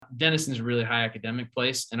Denison's a really high academic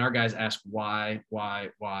place, and our guys ask why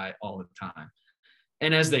all the time,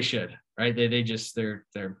 and as they should, right?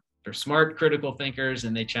 They're smart, critical thinkers,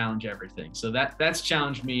 and they challenge everything. So that's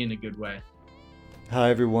challenged me in a good way.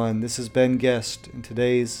 Hi everyone, this is Ben Guest, and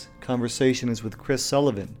today's conversation is with Chris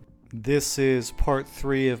Sullivan. This is part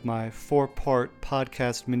 3 of my 4-part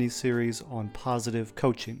podcast mini-series on positive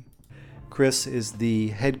coaching. Chris is the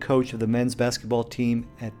head coach of the men's basketball team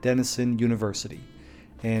at Denison University.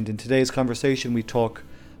 And in today's conversation, we talk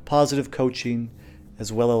positive coaching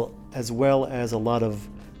as well as a lot of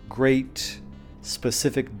great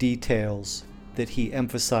specific details that he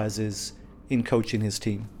emphasizes in coaching his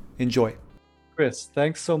team. Enjoy. Chris,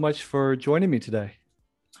 thanks so much for joining me today.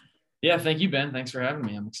 Yeah, thank you, Ben. Thanks for having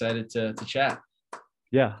me. I'm excited to chat.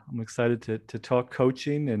 Yeah, I'm excited to talk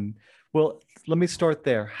coaching. And well, let me start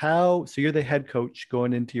there. So you're the head coach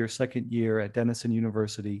going into your second year at Denison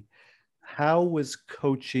University. How was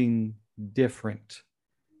coaching different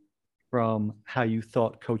from how you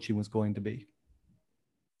thought coaching was going to be?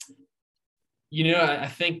 I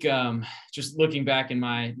think just looking back in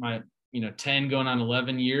my 10 going on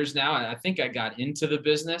 11 years now, I think I got into the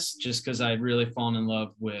business just because I'd really fallen in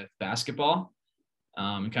love with basketball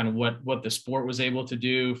and kind of what the sport was able to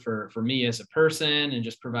do for me as a person, and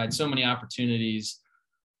just provide so many opportunities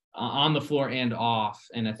on the floor and off.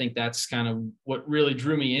 And I think that's kind of what really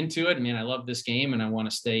drew me into it. I mean, I love this game and I want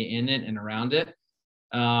to stay in it and around it.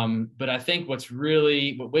 But I think what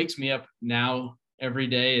wakes me up now every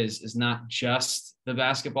day is not just the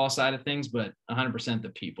basketball side of things, but 100% the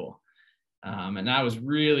people. And I was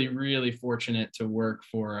really, really fortunate to work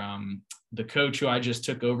for the coach who I just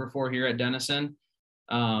took over for here at Denison.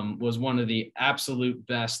 Was one of the absolute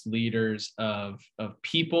best leaders of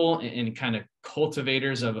people and kind of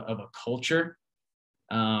cultivators of a culture.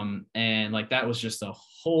 And like that was just a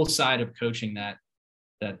whole side of coaching that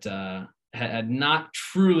had not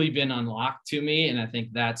truly been unlocked to me. And I think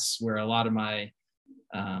that's where a lot of my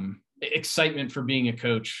excitement for being a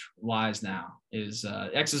coach lies now. Is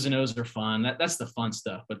X's and O's are fun. That's the fun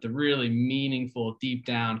stuff, but the really meaningful, deep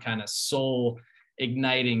down kind of soul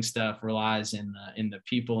igniting stuff relies in the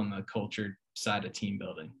people and the culture side of team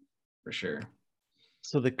building, for sure.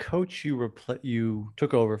 So the coach you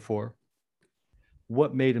took over for,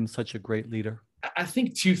 what made him such a great leader? I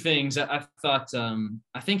think two things. I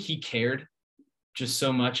think he cared just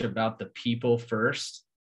so much about the people first.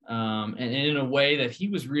 And in a way that he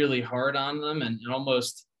was really hard on them, and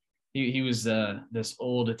almost he was this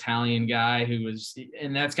old Italian guy who was,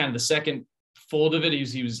 and that's kind of the second fold of it.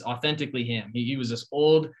 He was authentically him. He was this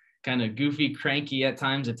old, kind of goofy, cranky at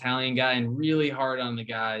times Italian guy, and really hard on the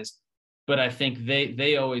guys. But I think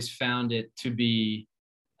they always found it to be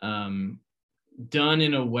done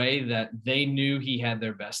in a way that they knew he had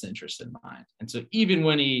their best interest in mind. And so even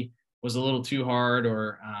when he was a little too hard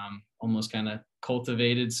or almost kind of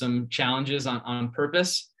cultivated some challenges on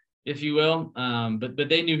purpose, if you will, but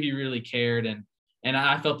they knew he really cared. And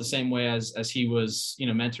I felt the same way as he was,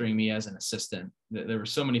 mentoring me as an assistant. There were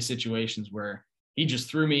so many situations where he just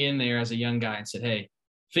threw me in there as a young guy and said, "Hey,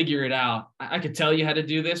 figure it out. I could tell you how to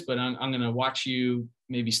do this, but I'm going to watch you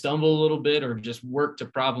maybe stumble a little bit or just work to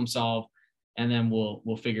problem solve. And then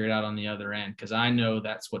we'll figure it out on the other end. Cause I know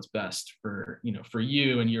that's what's best for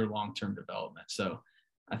you and your long-term development." So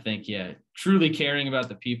I think, yeah, truly caring about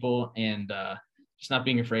the people and just not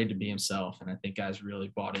being afraid to be himself. And I think guys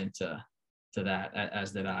really bought into that,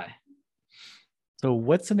 as did I. So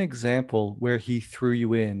what's an example where he threw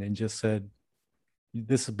you in and just said,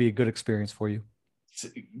 this would be a good experience for you? It's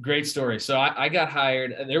a great story. So I got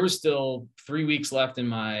hired. There was still 3 weeks left in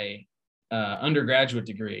my undergraduate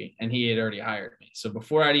degree, and he had already hired me. So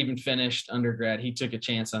before I'd even finished undergrad, he took a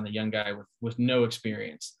chance on the young guy with no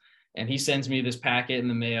experience. And he sends me this packet in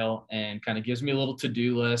the mail and kind of gives me a little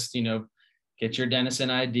to-do list, get your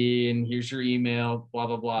Denison ID and here's your email, blah,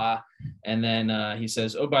 blah, blah. And then he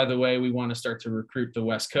says, "Oh, by the way, we want to start to recruit the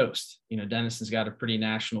West Coast. Denison's got a pretty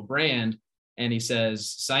national brand." And he says,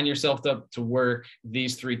 "Sign yourself up to work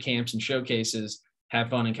these 3 camps and showcases, have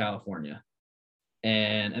fun in California."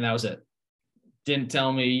 And that was it. Didn't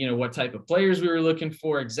tell me, what type of players we were looking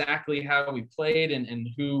for, exactly how we played and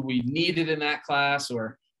who we needed in that class,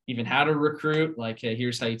 or even how to recruit. Like, hey,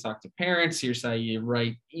 here's how you talk to parents. Here's how you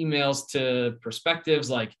write emails to prospectives.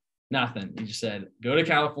 Like nothing. He just said, go to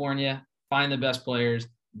California, find the best players,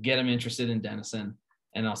 get them interested in Denison,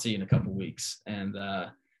 and I'll see you in a couple of weeks. And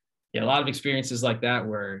yeah, a lot of experiences like that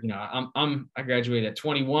where, I graduated at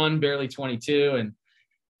 21, barely 22, and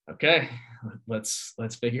okay, let's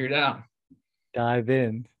figure it out. Dive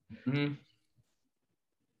in. Mm-hmm.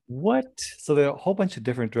 So there are a whole bunch of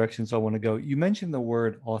different directions I want to go. You mentioned the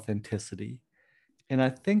word authenticity. And I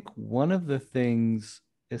think one of the things,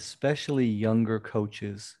 especially younger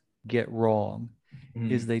coaches, get wrong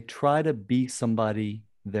is Mhm. they try to be somebody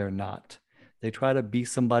they're not. They try to be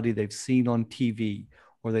somebody they've seen on TV,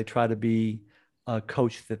 or they try to be a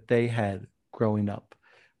coach that they had growing up,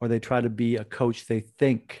 or they try to be a coach they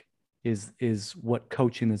think is what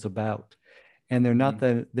coaching is about. And they're not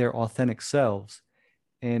Mhm. their authentic selves.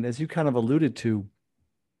 And as you kind of alluded to,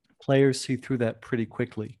 players see through that pretty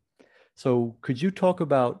quickly. So could you talk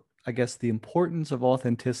about, I guess, the importance of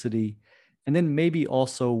authenticity, and then maybe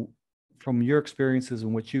also from your experiences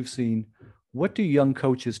and what you've seen, what do young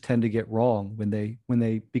coaches tend to get wrong when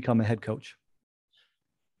they become a head coach?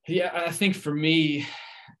 Yeah, I think for me,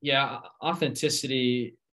 yeah,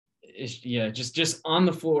 authenticity is, yeah, just on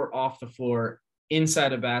the floor, off the floor,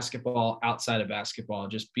 inside of basketball, outside of basketball,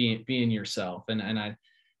 just being yourself.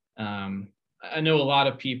 Um I know a lot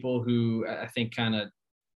of people who I think kind of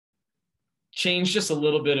change just a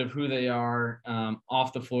little bit of who they are,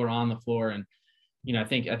 off the floor, on the floor. And I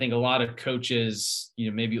think a lot of coaches,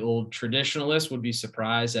 maybe old traditionalists, would be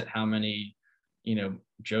surprised at how many,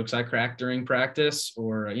 jokes I crack during practice.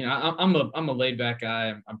 Or I'm a laid back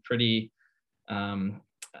guy. I'm pretty. Um,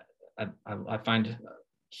 I find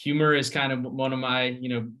humor is kind of one of my,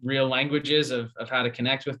 real languages of how to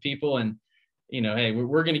connect with people. And hey,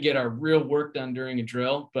 we're going to get our real work done during a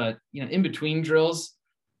drill, but in between drills,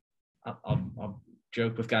 I'll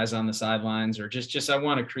joke with guys on the sidelines, or just I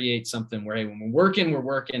want to create something where, hey, when we're working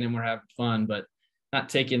and we're having fun, but not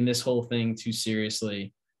taking this whole thing too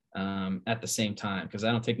seriously, at the same time, because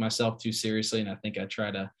I don't take myself too seriously, and I think I try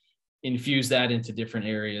to infuse that into different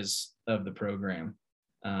areas of the program.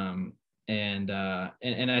 And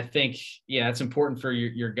I think, yeah, it's important for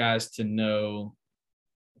your guys to know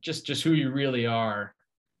just who you really are,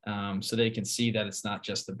 so they can see that it's not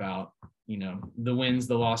just about the wins,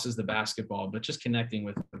 the losses, the basketball, but just connecting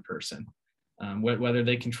with the person. Whether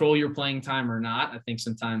they control your playing time or not, I think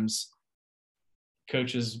sometimes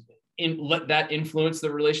coaches let that influence the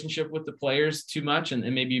relationship with the players too much, and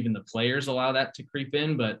maybe even the players allow that to creep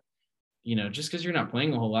in. But just because you're not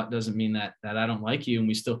playing a whole lot doesn't mean that I don't like you, and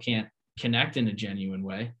we still can't connect in a genuine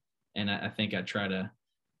way. And I think I try to,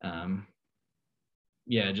 um,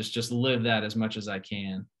 yeah, just live that as much as I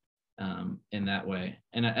can, in that way.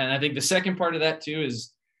 And I think the second part of that too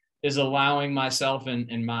is allowing myself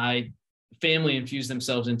and my family infuse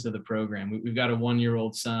themselves into the program. We've got a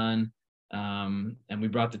 1-year-old son, and we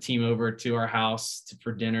brought the team over to our house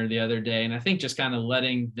for dinner the other day. And I think just kind of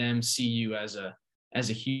letting them see you as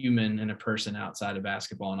a human and a person outside of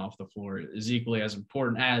basketball and off the floor is equally as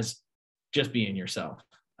important as just being yourself.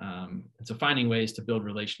 And so finding ways to build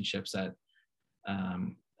relationships that,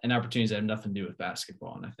 and opportunities that have nothing to do with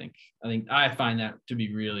basketball. And I think I find that to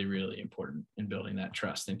be really, really important in building that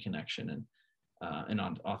trust and connection,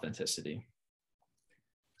 and authenticity.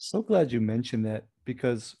 So glad you mentioned that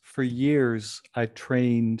because for years I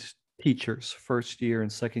trained teachers, first year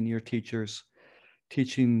and second year teachers,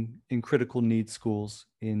 teaching in critical needs schools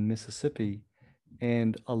in Mississippi.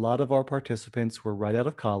 And a lot of our participants were right out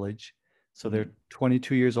of college. So they're Mhm.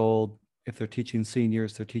 22 years old. If they're teaching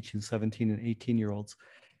seniors, they're teaching 17 and 18-year-olds.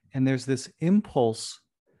 And there's this impulse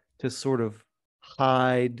to sort of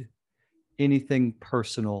hide anything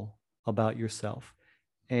personal about yourself.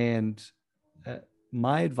 And uh,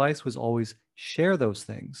 my advice was always share those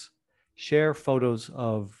things. Share photos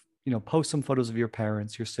of, post some photos of your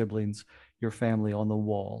parents, your siblings, your family on the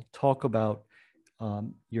wall. Talk about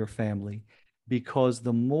your family, because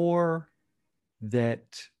the more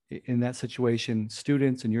that in that situation,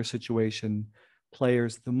 students in your situation,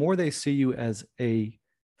 players, the more they see you as a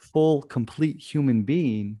full, complete human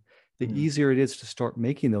being, the Mhm. easier it is to start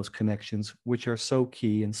making those connections, which are so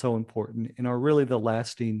key and so important and are really the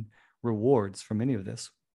lasting rewards from any of this.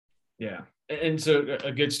 Yeah. And so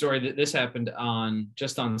a good story that this happened on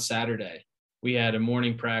Saturday. We had a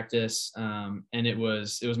morning practice, and it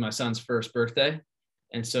was my son's first birthday.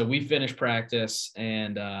 And so we finished practice,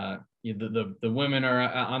 and the women are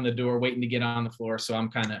on the door waiting to get on the floor. So I'm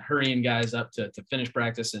kind of hurrying guys up to finish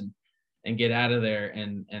practice and get out of there.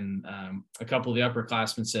 And a couple of the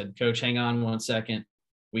upperclassmen said, "Coach, hang on 1 second.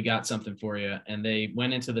 We got something for you." And they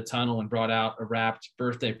went into the tunnel and brought out a wrapped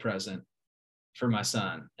birthday present for my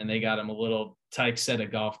son, and they got him a little Tyke set of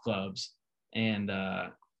golf clubs. And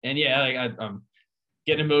yeah, like I'm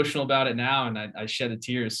getting emotional about it now, and I shed a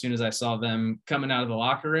tear as soon as I saw them coming out of the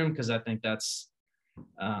locker room, because I think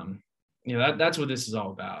um, that's what this is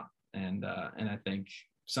all about. And I think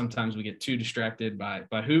sometimes we get too distracted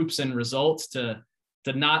by hoops and results to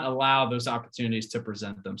to not allow those opportunities to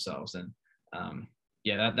present themselves. And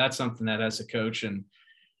that's something that as a coach and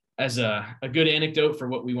as a good anecdote for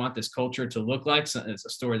what we want this culture to look like, so it's a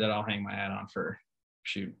story that I'll hang my hat on for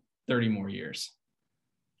 30 more years.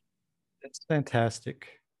 It's fantastic,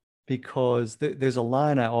 because there's a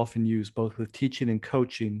line I often use both with teaching and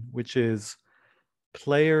coaching, which is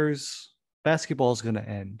basketball is going to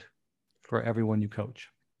end for everyone you coach.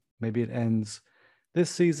 Maybe it ends this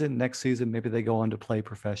season, next season, maybe they go on to play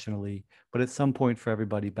professionally, but at some point for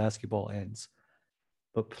everybody, basketball ends.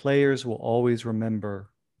 But players will always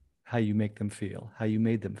remember how you make them feel, how you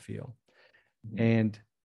made them feel. Mm-hmm. And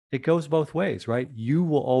it goes both ways, right? You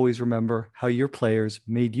will always remember how your players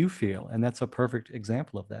made you feel. And that's a perfect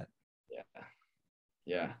example of that.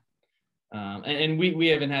 Yeah. And we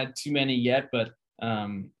haven't had too many yet, but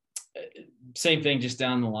same thing just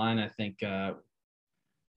down the line. I think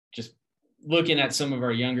just looking at some of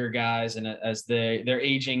our younger guys and as they're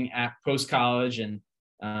aging at post-college, and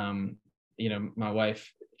my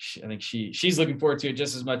wife, I think she's looking forward to it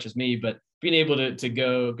just as much as me, but being able to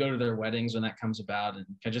go to their weddings when that comes about and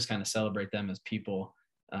just kind of celebrate them as people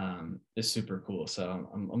is super cool. So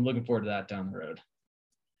I'm looking forward to that down the road.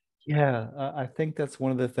 Yeah, I think that's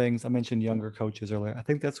one of the things I mentioned younger coaches earlier. I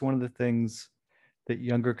think that's one of the things that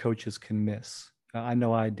younger coaches can miss. I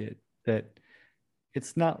know I did, that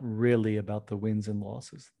it's not really about the wins and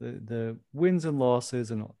losses. The wins and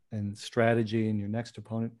losses and strategy and your next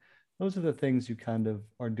opponent, those are the things you kind of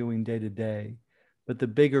are doing day to day. But the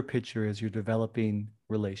bigger picture is you're developing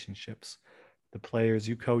relationships. The players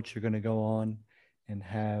you coach are going to go on and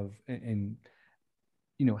have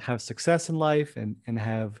success in life and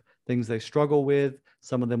have things they struggle with.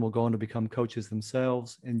 Some of them will go on to become coaches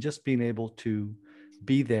themselves, and just being able to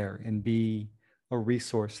be there and be a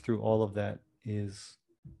resource through all of that is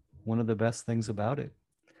one of the best things about it.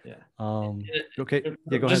 Yeah. Okay.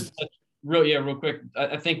 Yeah, go ahead. Real quick.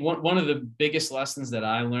 I think one of the biggest lessons that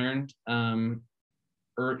I learned,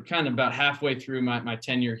 or kind of about halfway through my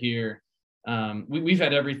tenure here, we've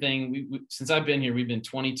had everything. We since I've been here, we've been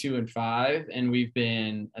 22-5, and we've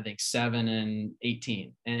been, I think,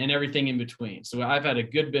 7-18, and everything in between. So I've had a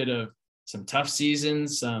good bit of some tough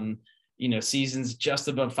seasons, some seasons just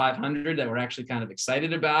above 500 that we're actually kind of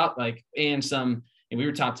excited about, and we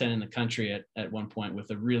were top 10 in the country at one point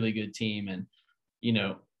with a really good team. And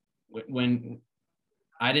when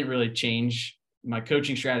I didn't really change, my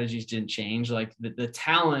coaching strategies didn't change. Like the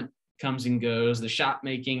talent comes and goes, the shot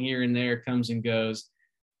making here and there comes and goes.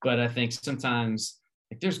 But I think sometimes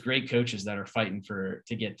there's great coaches that are fighting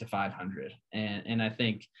to get to 500. And I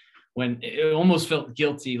think when it almost felt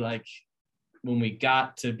guilty, like when we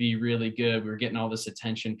got to be really good, we were getting all this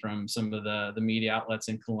attention from some of the media outlets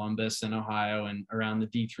in Columbus and Ohio and around the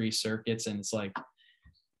D3 circuits. And it's like,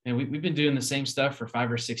 man, we've been doing the same stuff for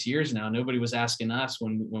 5 or 6 years now. Nobody was asking us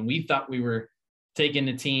when we thought we were taking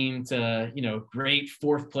the team to, great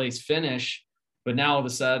 4th place finish. But now all of a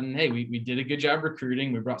sudden, hey, we did a good job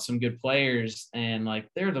recruiting. We brought some good players, and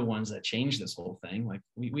they're the ones that changed this whole thing.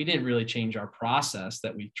 We didn't really change our process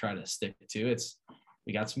that we try to stick to.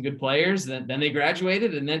 We got some good players, then they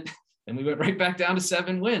graduated, and then we went right back down to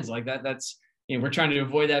 7 wins. That's we're trying to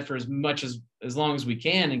avoid that for as long as we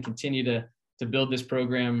can and continue to build this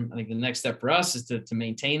program. I think the next step for us is to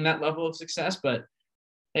maintain that level of success. But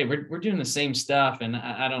hey, we're doing the same stuff, and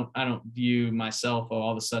I don't view myself,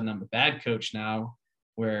 all of a sudden I'm a bad coach now,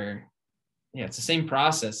 where it's the same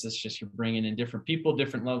process. It's just you're bringing in different people,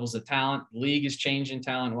 different levels of talent. The league is changing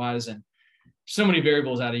talent wise, and so many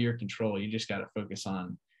variables out of your control. You just got to focus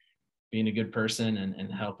on being a good person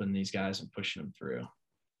and helping these guys and pushing them through.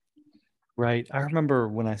 Right. I remember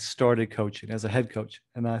when I started coaching as a head coach,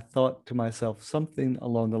 and I thought to myself something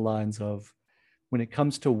along the lines of, when it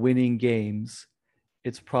comes to winning games,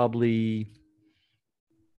 it's probably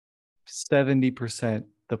 70%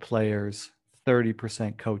 the players,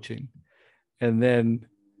 30% coaching. And then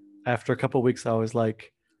after a couple of weeks, I was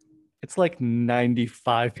like, it's like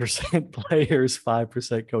 95% players,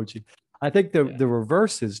 5% coaching. I think the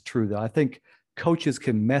reverse is true, though. I think coaches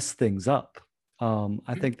can mess things up.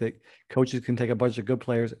 I think that coaches can take a bunch of good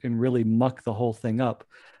players and really muck the whole thing up.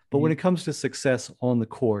 But when it comes to success on the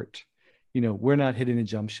court, we're not hitting a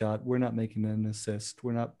jump shot. We're not making an assist.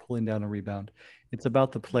 We're not pulling down a rebound. It's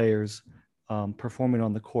about the players performing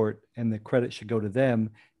on the court, and the credit should go to them.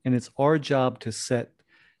 And it's our job to set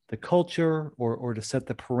the culture or to set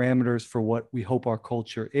the parameters for what we hope our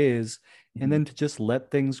culture is, and then to just let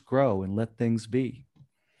things grow and let things be.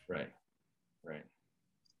 Right.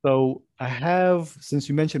 So I have, since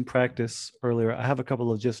you mentioned practice earlier, I have a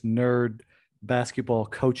couple of just nerd basketball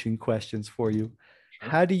coaching questions for you.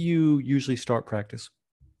 How do you usually start practice?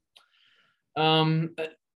 Um,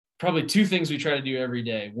 Probably two things we try to do every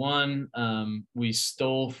day. One, we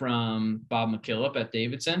stole from Bob McKillop at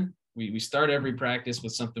Davidson. We start every practice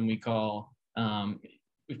with something we call,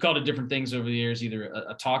 we've called it different things over the years, either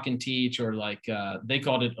a talk and teach, or like they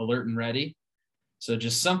called it alert and ready. So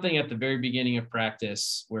just something at the very beginning of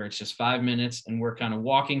practice where it's just 5 minutes and we're kind of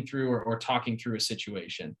walking through or talking through a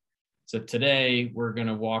situation. So today we're going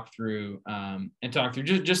to walk through and talk through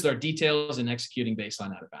just our details and executing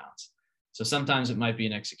baseline out of bounds. So sometimes it might be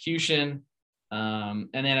an execution. And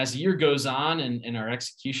then as the year goes on and our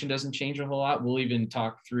execution doesn't change a whole lot, we'll even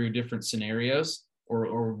talk through different scenarios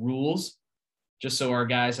or rules, just so our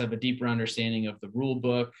guys have a deeper understanding of the rule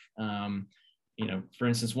book. For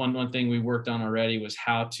instance, one thing we worked on already was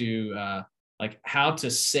how to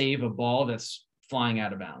save a ball that's flying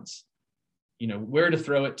out of bounds. Where to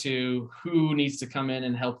throw it to, who needs to come in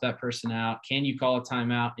and help that person out. Can you call a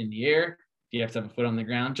timeout in the air? Do you have to have a foot on the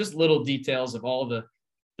ground? Just little details of all the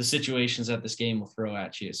situations that this game will throw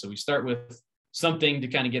at you. So we start with something to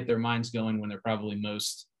kind of get their minds going when they're probably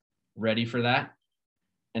most ready for that.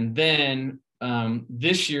 And then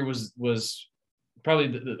this year was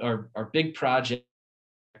probably our big project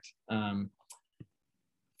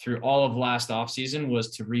through all of last offseason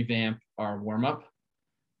was to revamp our warm-up.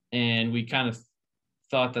 And we kind of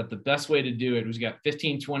thought that the best way to do it was, we got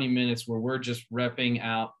 15-20 minutes where we're just repping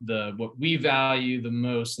out what we value the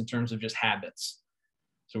most in terms of just habits.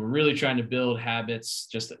 So we're really trying to build habits,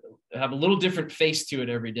 just have a little different face to it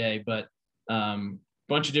every day, but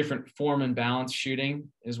bunch of different form and balance.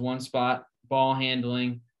 Shooting is one spot, ball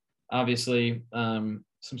handling, obviously some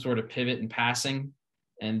sort of pivot and passing,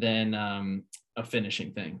 and then a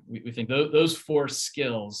finishing thing. We think those four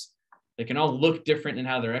skills, they can all look different in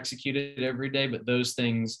how they're executed every day, but those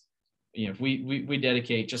things, if we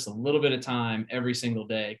dedicate just a little bit of time every single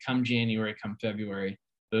day, come January, come February,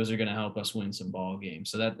 those are going to help us win some ball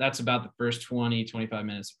games. So that's about the first 20-25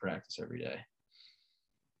 minutes of practice every day.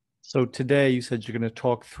 So today you said you're going to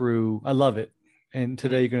talk through, I love it. And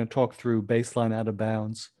today you're going to talk through baseline out of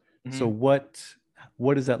bounds. Mm-hmm. So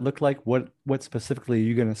what does that look like? What specifically are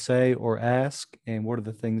you going to say or ask? And what are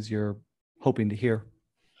the things you're hoping to hear?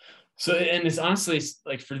 So, and it's honestly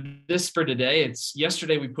like for today, it's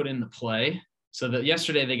yesterday we put in the play. So that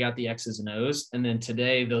yesterday they got the X's and O's, and then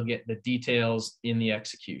today they'll get the details in the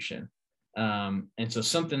execution. And so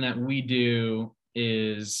something that we do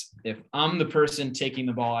is, if I'm the person taking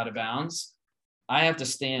the ball out of bounds, I have to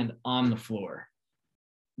stand on the floor.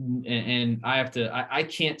 And I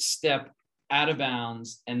can't step out of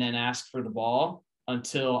bounds and then ask for the ball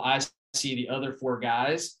until I see the other four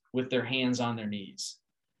guys with their hands on their knees.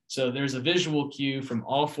 So there's a visual cue from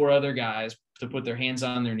all four other guys to put their hands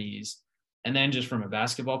on their knees. And then just from a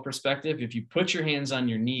basketball perspective, if you put your hands on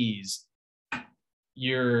your knees,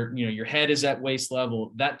 your head is at waist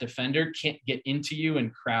level. That defender can't get into you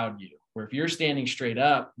and crowd you. Where if you're standing straight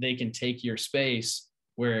up, they can take your space.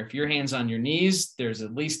 Where if your hands on your knees, there's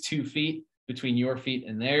at least 2 feet between your feet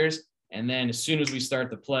and theirs. And then as soon as we start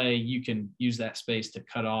the play, you can use that space to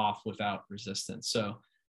cut off without resistance. So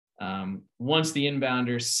once the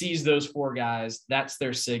inbounder sees those four guys, that's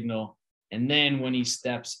their signal. And then when he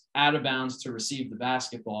steps out of bounds to receive the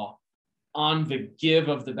basketball, on the give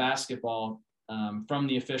of the basketball from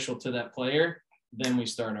the official to that player, then we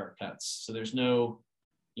start our cuts. So there's no,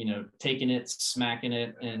 taking it, smacking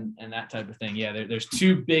it, and that type of thing. Yeah, there's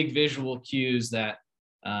 2 big visual cues that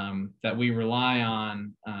we rely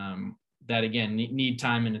on that, again, need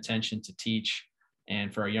time and attention to teach,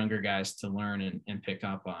 and for our younger guys to learn and pick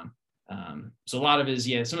up on. So a lot of it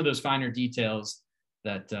is, some of those finer details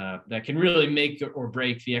that can really make or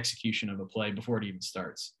break the execution of a play before it even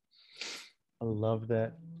starts. I love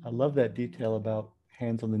that. I love that detail about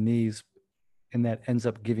hands on the knees, and that ends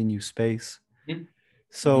up giving you space. Mm-hmm.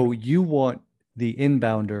 So you want the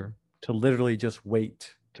inbounder to literally just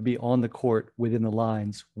wait, to be on the court within the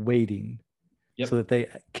lines waiting, so that they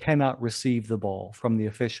cannot receive the ball from the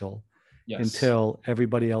official until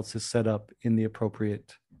everybody else is set up in the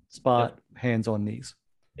appropriate spot, hands on knees.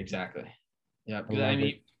 Exactly. Yeah.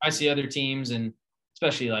 Because I see other teams, and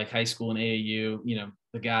especially like high school and AAU,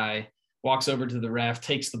 the guy walks over to the ref,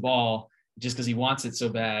 takes the ball just because he wants it so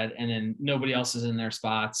bad, and then nobody else is in their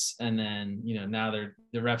spots. And then, now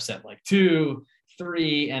the ref's at like 2,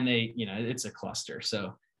 3, and they, it's a cluster.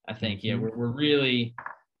 So I think, we're really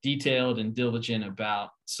detailed and diligent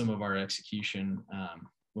about some of our execution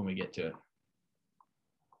when we get to it.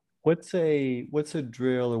 What's a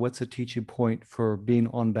drill or what's a teaching point for being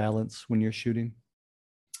on balance when you're shooting?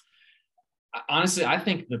 Honestly, I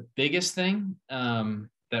think the biggest thing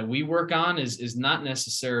that we work on is not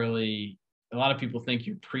necessarily, a lot of people think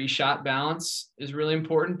your pre-shot balance is really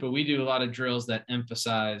important, but we do a lot of drills that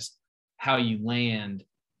emphasize how you land,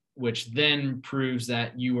 which then proves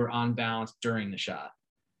that you were on balance during the shot.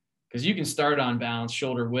 Because you can start on balance,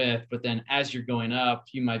 shoulder width, but then as you're going up,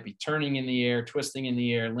 you might be turning in the air, twisting in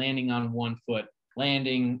the air, landing on one foot,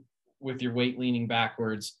 landing with your weight leaning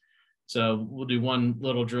backwards. So we'll do one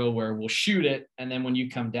little drill where we'll shoot it. And then when you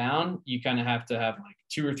come down, you kind of have to have like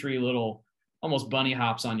 2 or 3 little almost bunny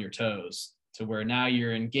hops on your toes, to where now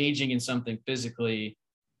you're engaging in something physically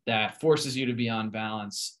that forces you to be on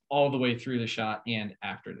balance all the way through the shot and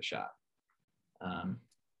after the shot. So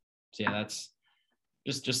yeah, that's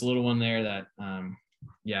just a little one there that,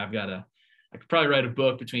 I could probably write a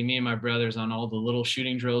book between me and my brothers on all the little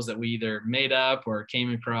shooting drills that we either made up or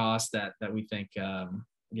came across that we think,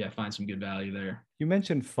 find some good value there. You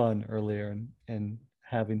mentioned fun earlier and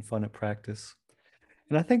having fun at practice.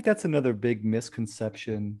 And I think that's another big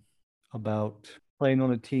misconception about playing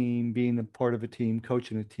on a team, being a part of a team,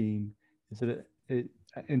 coaching a team, is that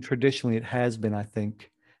and traditionally it has been, I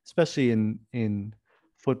think, especially in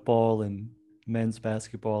football and men's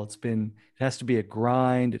basketball, it has to be a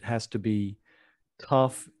grind. It has to be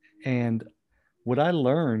tough. And what I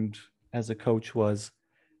learned as a coach was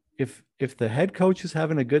if the head coach is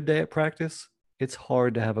having a good day at practice, it's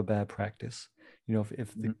hard to have a bad practice. You know,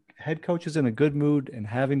 if the head coach is in a good mood and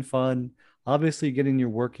having fun, obviously getting your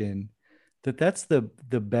work in, that's the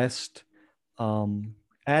best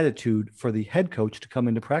attitude for the head coach to come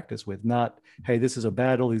into practice with, not, hey, this is a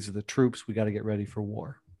battle. These are the troops. We got to get ready for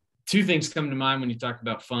war. 2 things come to mind when you talk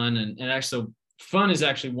about fun, and actually fun is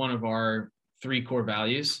actually one of our 3 core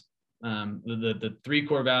values. The 3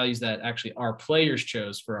 core values that actually our players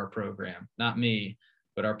chose for our program, not me,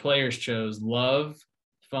 but our players chose: love,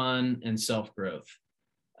 fun, and self-growth.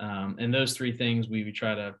 And those 3 things we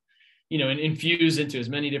try to, infuse into as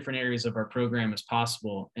many different areas of our program as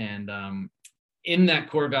possible. And in that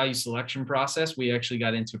core value selection process, we actually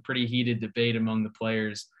got into a pretty heated debate among the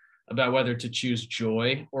players about whether to choose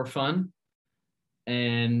joy or fun.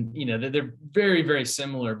 And, they're very, very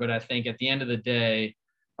similar, but I think at the end of the day,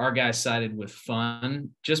 our guys sided with fun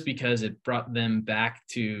just because it brought them back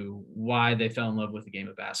to why they fell in love with the game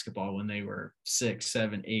of basketball when they were 6,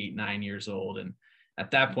 7, 8, 9 years old. And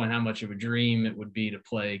at that point, how much of a dream it would be to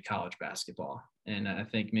play college basketball. And I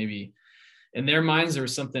think maybe in their minds, there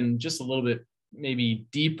was something just a little bit maybe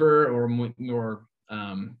deeper or more,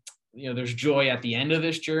 there's joy at the end of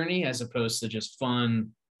this journey as opposed to just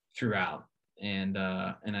fun throughout. And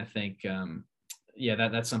I think,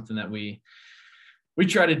 that's something that we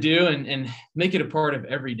try to do and make it a part of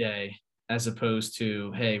every day, as opposed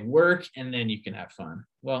to, hey, work and then you can have fun.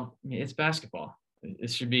 Well, it's basketball. It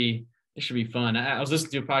should be fun. I was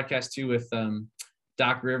listening to a podcast too with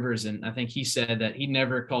Doc Rivers, and I think he said that he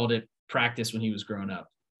never called it practice when he was growing up.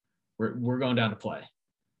 We're going down to play,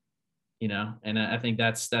 and I think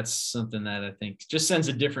that's something that I think just sends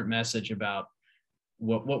a different message about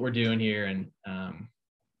what we're doing here. And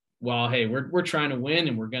while, hey, we're trying to win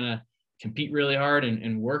and we're going to compete really hard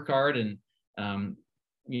and work hard and,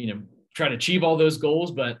 try to achieve all those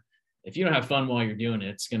goals. But if you don't have fun while you're doing it,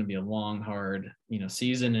 it's going to be a long, hard,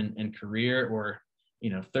 season and career, or,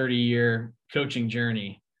 30-year coaching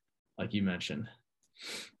journey, like you mentioned.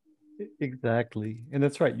 Exactly. And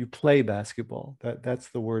that's right. You play basketball. That's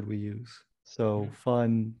the word we use. So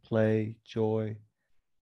fun, play, joy.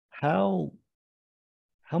 How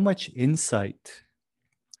much insight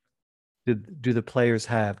do the players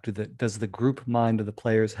have? Does the group mind of the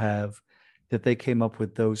players have that they came up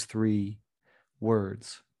with those 3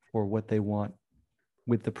 words for what they want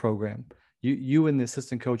with the program? You and the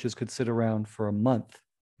assistant coaches could sit around for a month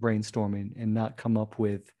brainstorming and not come up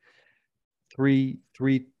with three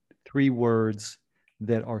words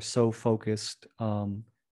that are so focused,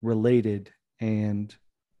 related, and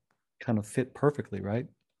kind of fit perfectly, right?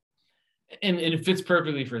 And it fits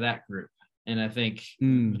perfectly for that group. And I think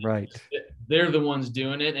right, they're the ones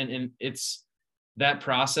doing it. And it's that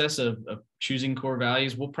process of choosing core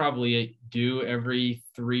values we'll probably do every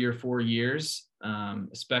 3 or 4 years,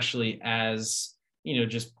 especially as,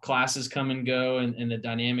 just classes come and go and the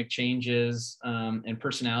dynamic changes, and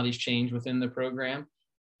personalities change within the program.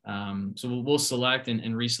 So we'll select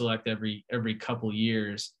and reselect every couple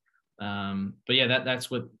years. But yeah, that's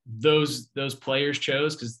what those players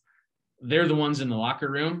chose, because they're the ones in the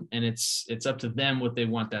locker room, and it's up to them what they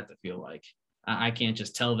want that to feel like. I can't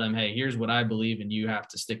just tell them, hey, here's what I believe, and you have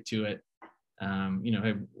to stick to it.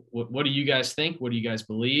 Hey, what do you guys think? What do you guys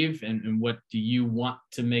believe? And what do you want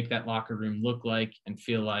to make that locker room look like and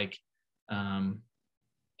feel like? And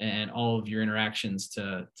and all of your interactions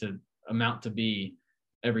to amount to be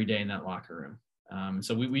every day in that locker room.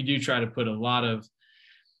 So we do try to put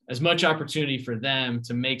as much opportunity for them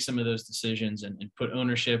to make some of those decisions and put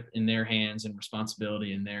ownership in their hands and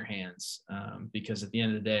responsibility in their hands. Because at the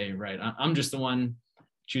end of the day, right, I'm just the one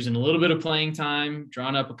choosing a little bit of playing time,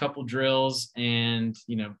 drawing up a couple drills, and,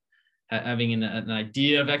 having an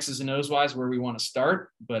idea of X's and O's wise where we want to start,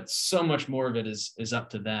 but so much more of it is up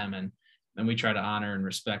to them. And we try to honor and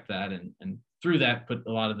respect that. And through that, put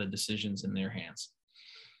a lot of the decisions in their hands.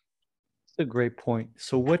 That's a great point.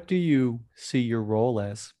 So what do you see your role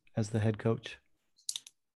as the head coach?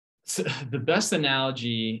 So the best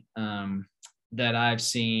analogy that I've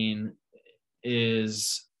seen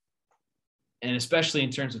is, and especially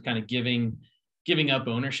in terms of kind of giving up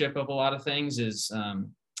ownership of a lot of things, is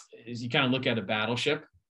you kind of look at a battleship,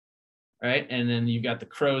 right? And then you've got the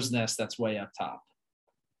crow's nest that's way up top.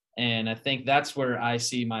 And I think that's where I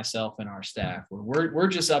see myself and our staff, where we're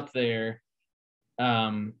just up there.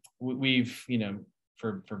 We've,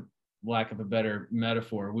 for lack of a better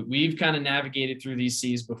metaphor, we've kind of navigated through these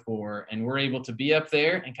seas before, and we're able to be up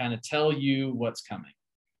there and kind of tell you what's coming.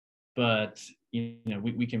 But,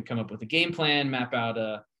 we can come up with a game plan, map out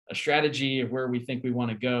a strategy of where we think we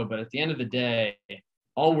want to go. But at the end of the day,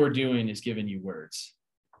 all we're doing is giving you words.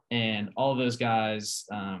 And all of those guys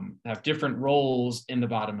have different roles in the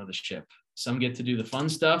bottom of the ship. Some get to do the fun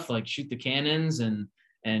stuff, like shoot the cannons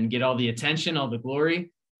and get all the attention, all the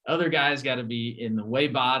glory. Other guys got to be in the way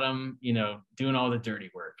bottom, doing all the dirty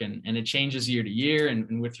work. And it changes year to year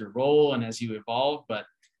and with your role and as you evolve. But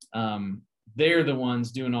they're the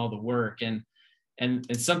ones doing all the work. And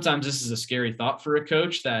sometimes this is a scary thought for a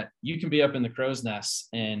coach, that you can be up in the crow's nest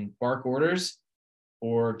and bark orders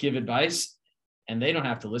or give advice, and they don't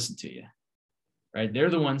have to listen to you, right? They're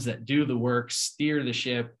the ones that do the work, steer the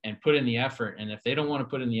ship, and put in the effort. And if they don't want to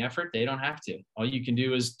put in the effort, they don't have to. All you can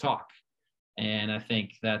do is talk. And I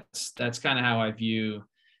think that's kind of how I view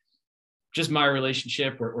just my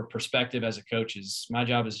relationship or perspective as a coach. Is my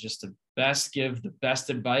job is just to give the best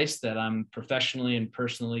advice that I'm professionally and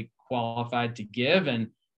personally qualified to give, and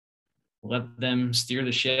let them steer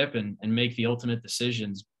the ship and make the ultimate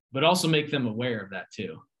decisions, but also make them aware of that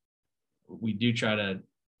too. We do try to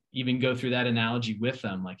even go through that analogy with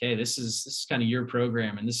them, like, hey, this is kind of your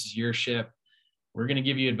program and this is your ship. We're going to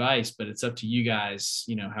give you advice, but it's up to you guys,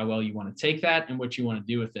 how well you want to take that and what you want to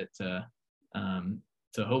do with it to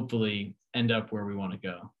hopefully end up where we want to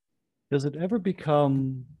go. Does it ever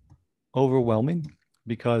become overwhelming?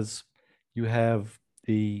 Because you have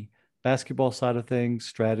the basketball side of things,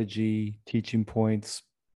 strategy, teaching points,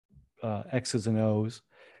 X's and O's.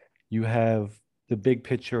 You have the big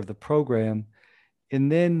picture of the program.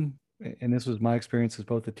 And then, and this was my experience as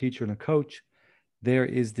both a teacher and a coach, there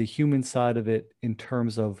is the human side of it in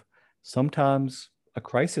terms of sometimes a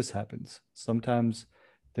crisis happens. Sometimes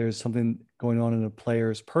there's something going on in a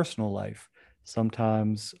player's personal life.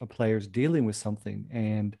 Sometimes a player's dealing with something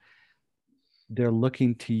and they're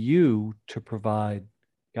looking to you to provide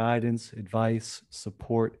guidance, advice,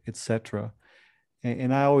 support, etc.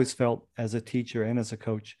 And I always felt as a teacher and as a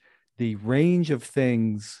coach, the range of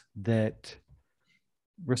things that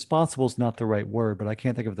responsible is not the right word, but I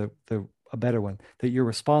can't think of a better one, that you're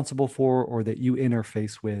responsible for or that you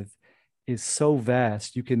interface with is so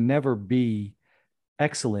vast. You can never be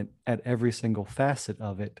excellent at every single facet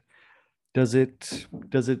of it. Does it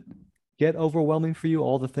get overwhelming for you,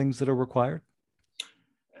 all the things that are required?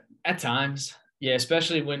 At times, yeah,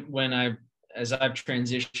 especially as I've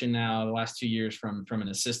transitioned now the last 2 years from an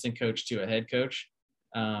assistant coach to a head coach.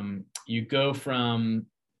 You go from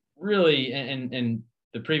really, and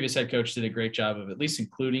the previous head coach did a great job of at least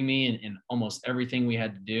including me in almost everything we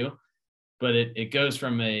had to do. But it goes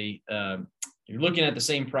from you're looking at the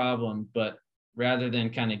same problem, but rather than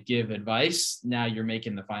kind of give advice, now you're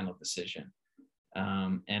making the final decision.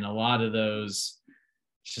 And a lot of those,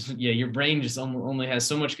 your brain just only has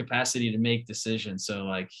so much capacity to make decisions.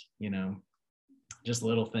 So just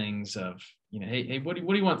little things of, hey, what do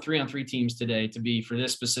you want 3-on-3 teams today to be for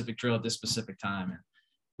this specific drill at this specific time?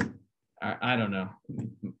 And I don't know.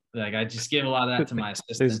 I just give a lot of that to my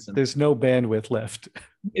assistants. There's no bandwidth left.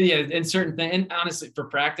 Yeah, and certain things. And honestly, for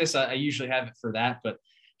practice, I usually have it for that. But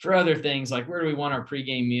for other things, like where do we want our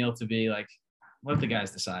pregame meal to be? Like, let the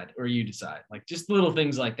guys decide, or you decide. Like just little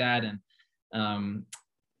things like that. And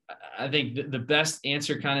I think the best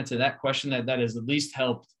answer kind of to that question that has at least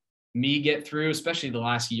helped me get through, especially the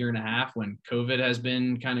last year and a half when COVID has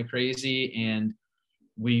been kind of crazy, and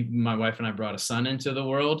my wife and I brought a son into the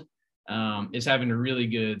world. Is having a really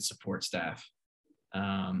good support staff.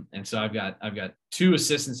 And so I've got two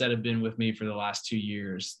assistants that have been with me for the last 2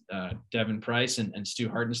 years, Devin Price and Stu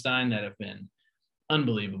Hartenstein, that have been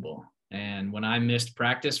unbelievable. And when I missed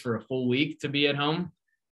practice for a full week to be at home,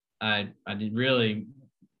 I did really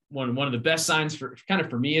one of the best signs for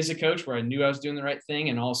me as a coach, where I knew I was doing the right thing,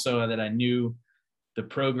 and also that I knew the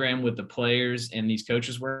program with the players and these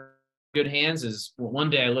coaches were in good hands, is one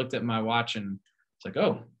day I looked at my watch and it's like,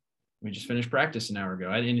 oh, we just finished practice an hour ago.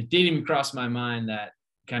 And it didn't even cross my mind that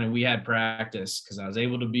we had practice, because I was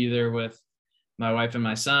able to be there with my wife and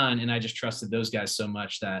my son. And I just trusted those guys so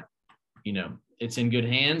much that, it's in good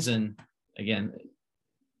hands. And again,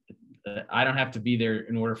 I don't have to be there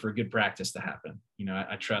in order for a good practice to happen.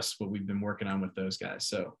 I trust what we've been working on with those guys.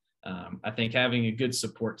 So I think having a good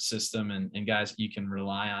support system and guys that you can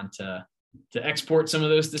rely on to export some of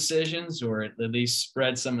those decisions, or at least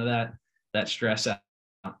spread some of that stress out,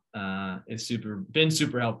 is been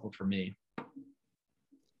super helpful for me.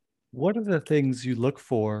 What are the things you look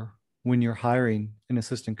for when you're hiring an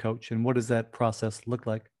assistant coach, and what does that process look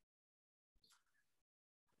like?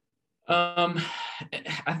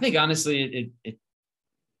 I think honestly, it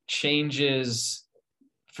changes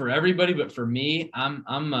for everybody, but for me, I'm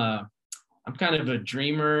kind of a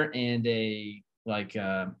dreamer and a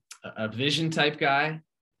vision type guy.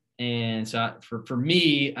 And so for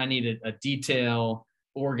me, I need a detail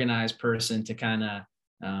organized person to kind of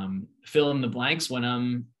fill in the blanks when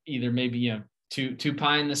I'm either maybe, too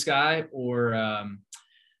pie in the sky, or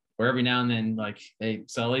every now and then, like, hey,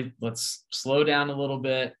 Sully, let's slow down a little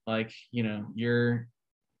bit. Like, you're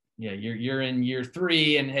in year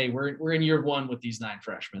 3, and hey, we're in year 1 with these 9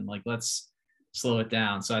 freshmen. Like, let's slow it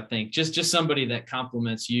down. So I think just somebody that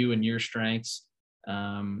complements you and your strengths.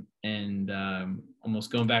 Almost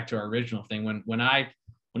going back to our original thing, when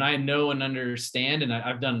I know and understand, and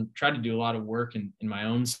I've tried to do a lot of work in my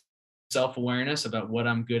own self-awareness about what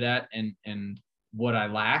I'm good at and what I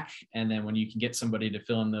lack. And then when you can get somebody to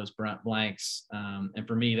fill in those blanks, and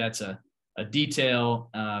for me, that's a detail,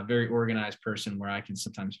 very organized person, where I can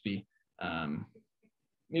sometimes be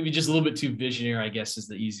maybe just a little bit too visionary, I guess is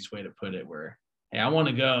the easiest way to put it, where, hey, I want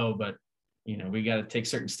to go, but we got to take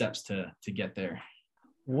certain steps to get there.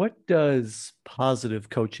 What does positive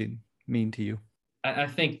coaching mean to you? I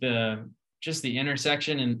think the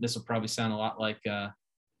intersection, and this will probably sound a lot like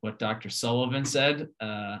what Dr. Sullivan said,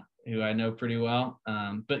 who I know pretty well.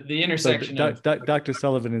 But the intersection Dr.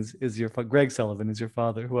 Sullivan is your Greg Sullivan is your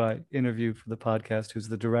father, who I interviewed for the podcast, who's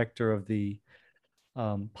the director of the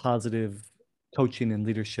Positive Coaching and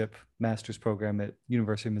Leadership Master's Program at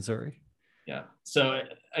University of Missouri. Yeah. So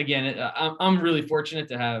again, I'm really fortunate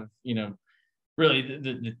to have, really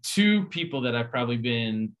the 2 people that I've probably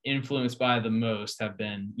been influenced by the most have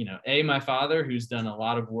been, my father, who's done a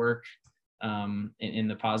lot of work in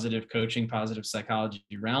the positive coaching, positive psychology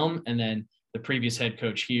realm. And then the previous head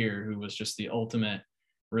coach here, who was just the ultimate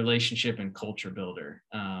relationship and culture builder.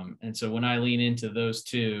 And so when I lean into those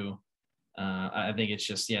 2, I think it's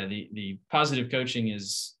just, the positive coaching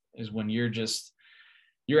is when you're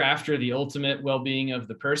after the ultimate well-being of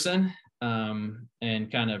the person,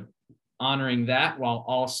 and kind of honoring that, while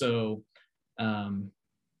also,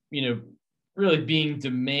 really being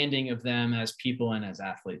demanding of them as people and as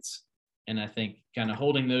athletes. And I think kind of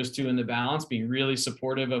holding those 2 in the balance, being really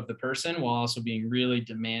supportive of the person while also being really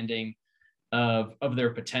demanding of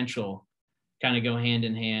their potential, kind of go hand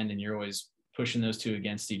in hand, and you're always pushing those 2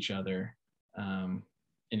 against each other,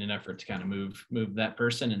 in an effort to kind of move that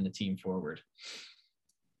person and the team forward.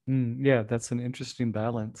 Yeah, that's an interesting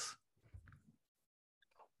balance.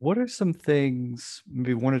 What are some things,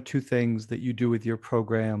 maybe 1 or 2 things that you do with your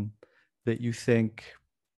program that you think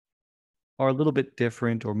are a little bit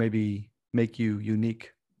different, or maybe make you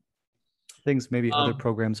unique? Things maybe other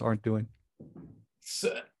programs aren't doing.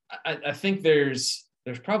 So I think there's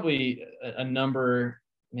probably a number,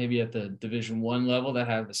 maybe at the Division I level, that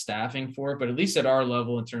have the staffing for it, but at least at our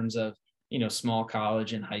level, in terms of, small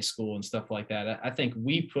college and high school and stuff like that, I think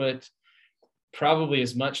we put probably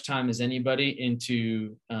as much time as anybody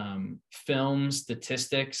into film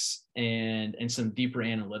statistics and some deeper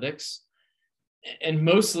analytics, and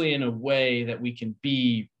mostly in a way that we can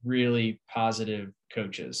be really positive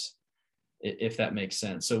coaches, if that makes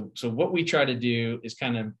sense. So what we try to do is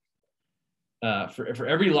kind of, for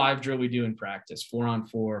every live drill we do in practice,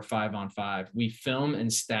 4-on-4, 5-on-5, we film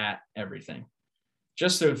and stat everything.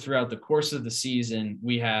 Just so throughout the course of the season,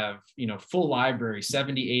 we have, full library,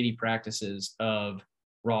 70, 80 practices of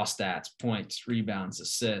raw stats, points, rebounds,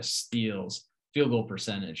 assists, steals, field goal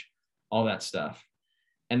percentage, all that stuff.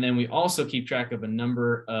 And then we also keep track of a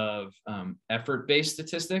number of effort-based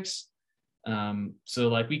statistics. So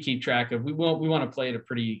like we keep track of, we want to play at a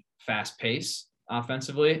pretty fast pace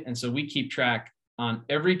offensively. And so we keep track on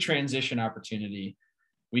every transition opportunity.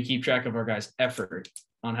 We keep track of our guys' effort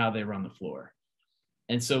on how they run the floor.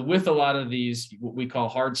 And so with a lot of these, what we call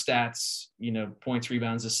hard stats, points,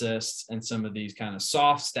 rebounds, assists, and some of these kind of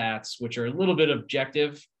soft stats, which are a little bit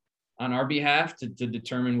objective on our behalf to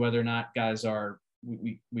determine whether or not guys are,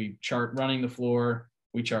 we chart running the floor,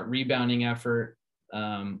 we chart rebounding effort,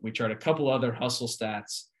 we chart a couple other hustle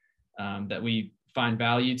stats that we find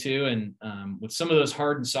value to. And with some of those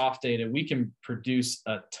hard and soft data, we can produce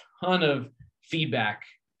a ton of feedback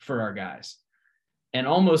for our guys. And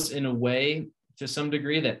almost in a way, to some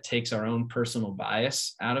degree, that takes our own personal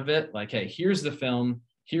bias out of it. Like, hey, here's the film,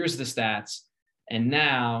 here's the stats. And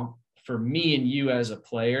now for me and you as a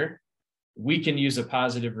player, we can use a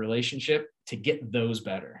positive relationship to get those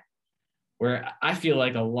better. Where I feel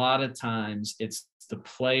like a lot of times it's the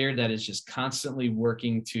player that is just constantly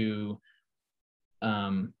working to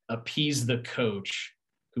appease the coach,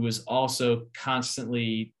 who is also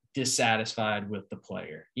constantly dissatisfied with the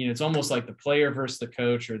player. It's almost like the player versus the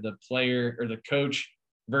coach, or the player or the coach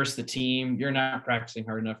versus the team. You're not practicing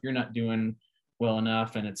hard enough. You're not doing well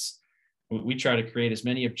enough. And we try to create as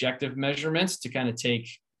many objective measurements to kind of take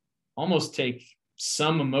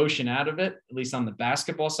some emotion out of it, at least on the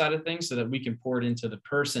basketball side of things, so that we can pour it into the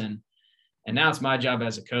person. And now it's my job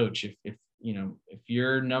as a coach. If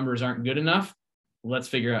your numbers aren't good enough, let's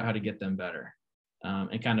figure out how to get them better,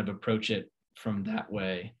 and kind of approach it from that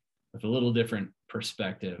way with a little different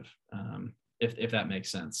perspective, if that makes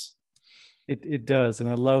sense. It does. And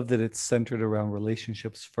I love that it's centered around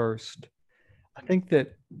relationships first. I think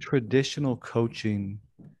that traditional coaching,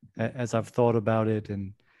 as I've thought about it,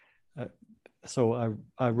 and so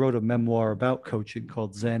I wrote a memoir about coaching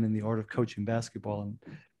called Zen and the Art of Coaching Basketball. And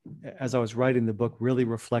as I was writing the book, really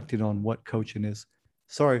reflecting on what coaching is.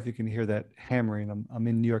 Sorry if you can hear that hammering. I'm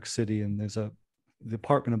in New York City, and there's the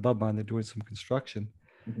apartment above mine, they're doing some construction.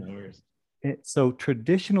 No worries. So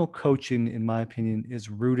traditional coaching, in my opinion, is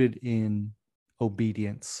rooted in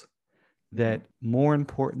obedience. That more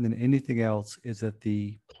important than anything else is that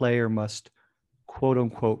the player must, quote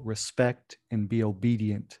unquote, respect and be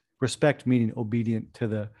obedient. Respect meaning obedient to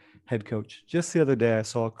the head coach. Just the other day, I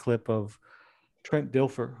saw a clip of Trent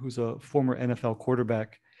Dilfer, who's a former NFL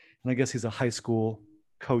quarterback, and I guess he's a high school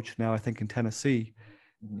coach now, I think in Tennessee.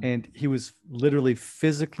 And he was literally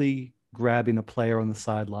physically grabbing a player on the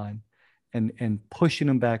sideline and pushing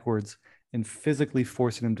him backwards and physically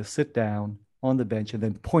forcing him to sit down on the bench, and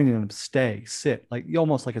then pointing at him, sit, like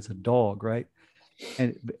almost like it's a dog, right?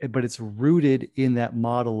 But it's rooted in that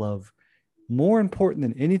model of, more important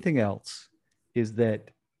than anything else is that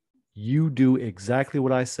you do exactly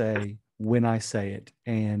what I say when I say it.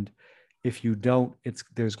 And if you don't,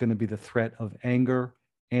 there's going to be the threat of anger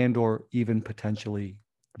and or even potentially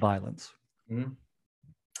violence. Mm-hmm.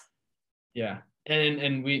 Yeah.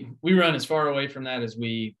 And we run as far away from that as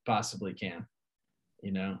we possibly can,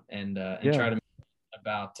 and try to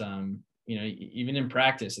about, even in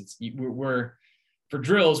practice, we're for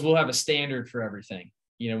drills, we'll have a standard for everything.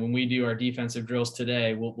 When we do our defensive drills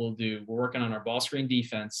today, we're working on our ball screen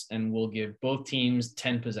defense, and we'll give both teams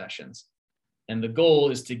 10 possessions. And the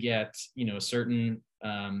goal is to get, a certain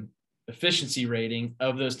efficiency rating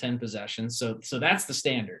of those 10 possessions. So that's the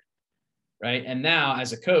standard, right? And now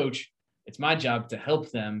as a coach, it's my job to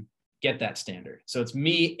help them get that standard. So it's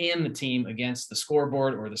me and the team against the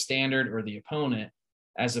scoreboard or the standard or the opponent,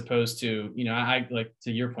 as opposed to, I like,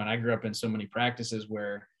 to your point, I grew up in so many practices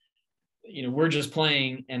where, we're just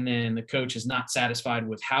playing, and then the coach is not satisfied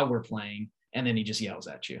with how we're playing, and then he just yells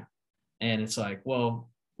at you. And it's like,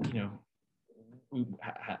 well, I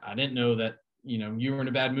didn't know that, you were in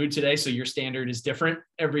a bad mood today, so your standard is different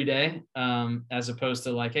every day, as opposed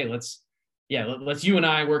to like, hey, let's you and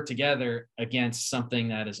I work together against something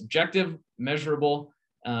that is objective, measurable,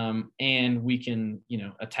 and we can,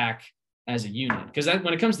 attack as a unit. Because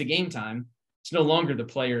when it comes to game time, it's no longer the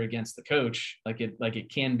player against the coach, like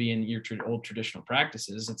it can be in your old traditional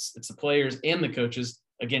practices. It's the players and the coaches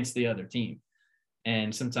against the other team.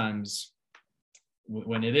 And sometimes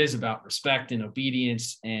when it is about respect and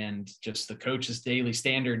obedience and just the coach's daily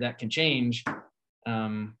standard that can change,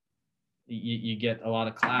 you get a lot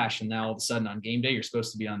of clash. And now all of a sudden on game day, you're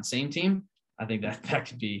supposed to be on the same team. I think that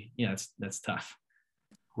could be, that's tough.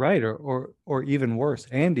 Right. Or even worse,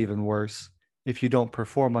 if you don't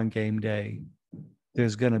perform on game day,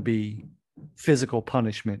 there's going to be physical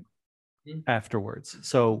punishment afterwards.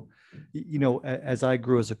 So, as I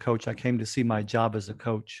grew as a coach, I came to see my job as a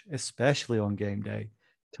coach, especially on game day,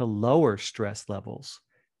 to lower stress levels,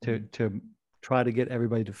 to try to get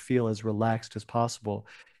everybody to feel as relaxed as possible.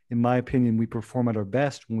 In my opinion, we perform at our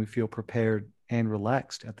best when we feel prepared and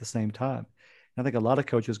relaxed at the same time. And I think a lot of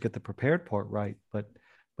coaches get the prepared part right, but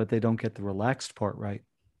they don't get the relaxed part right.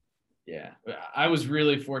 Yeah, I was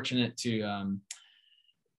really fortunate to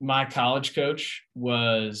my college coach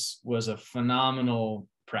was a phenomenal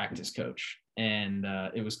practice coach, and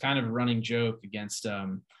it was kind of a running joke against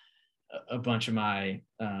a bunch of my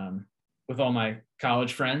with all my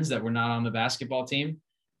college friends that were not on the basketball team,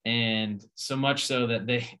 and so much so that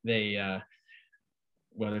they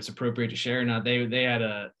whether it's appropriate to share or not, they had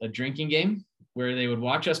a drinking game where they would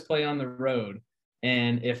watch us play on the road,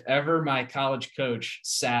 and if ever my college coach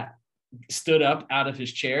stood up out of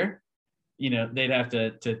his chair, they'd have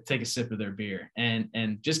to take a sip of their beer.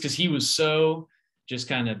 And just because he was so just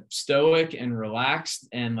kind of stoic and relaxed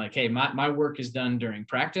and like, hey, my work is done during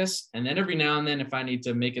practice. And then every now and then, if I need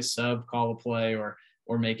to make a sub, call a play, or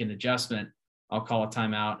make an adjustment, I'll call a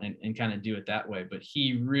timeout and kind of do it that way. But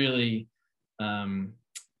he really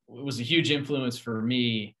was a huge influence for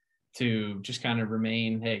me to just kind of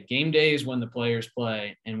remain, hey, game day is when the players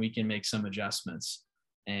play and we can make some adjustments.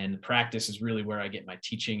 And practice is really where I get my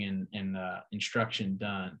teaching and instruction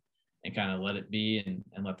done, and kind of let it be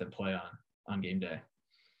and let them play on game day.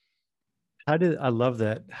 I love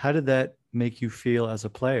that. How did that make you feel as a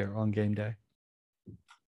player on game day?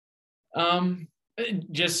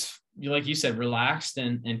 Just like you said, relaxed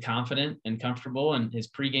and confident and comfortable. And his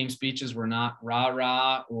pregame speeches were not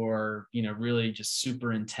rah-rah or, really just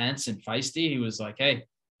super intense and feisty. He was like, hey,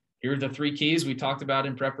 here are the 3 keys we talked about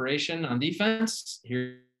in preparation on defense.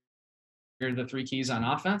 Here are the 3 keys on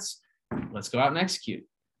offense. Let's go out and execute.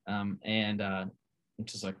 And I'm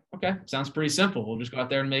just like, okay, sounds pretty simple. We'll just go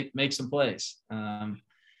out there and make some plays.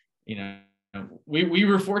 We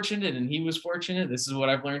were fortunate and he was fortunate. This is what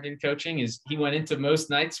I've learned in coaching is he went into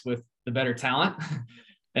most nights with the better talent.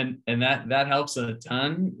 and that helps a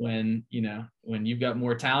ton when you've got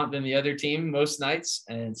more talent than the other team most nights.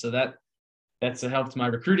 And so that's helped my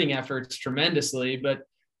recruiting efforts tremendously. But,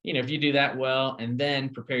 if you do that well and then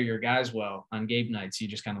prepare your guys well on game nights, you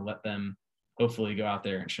just kind of let them hopefully go out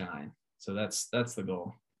there and shine. So that's the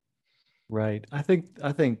goal. Right. I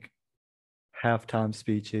think halftime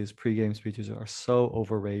speeches, pregame speeches are so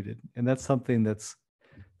overrated. And that's something that's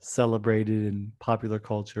celebrated in popular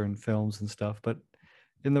culture and films and stuff. But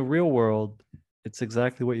in the real world, it's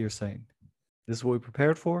exactly what you're saying. This is what we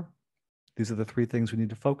prepared for. These are the 3 things we need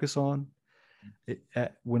to focus on.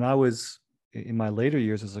 When I was in my later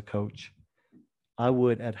years as a coach, I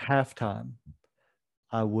would at halftime,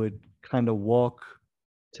 I would kind of walk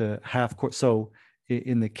to half court. So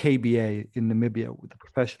in the KBA in Namibia, the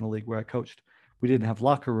professional league where I coached, we didn't have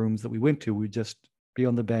locker rooms that we went to. We'd just be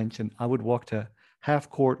on the bench, and I would walk to half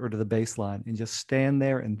court or to the baseline and just stand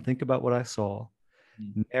there and think about what I saw,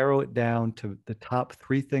 narrow it down to the top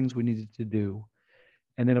 3 things we needed to do.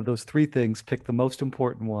 And then of those 3 things, pick the most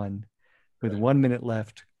important one with 1 minute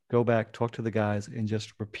left, go back, talk to the guys, and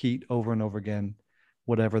just repeat over and over again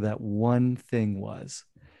whatever that one thing was.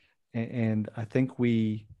 And I think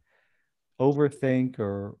we overthink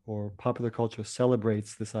or popular culture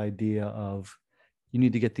celebrates this idea of you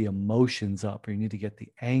need to get the emotions up, or you need to get the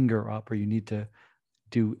anger up, or you need to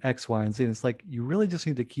do X, Y, and Z. And it's like, you really just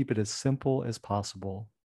need to keep it as simple as possible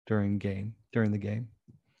during the game.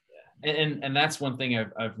 Yeah. And that's one thing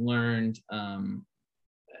I've learned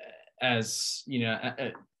as,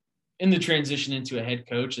 in the transition into a head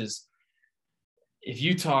coach is if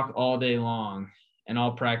you talk all day long and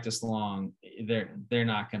all practice long, they're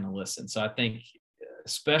not going to listen. So I think,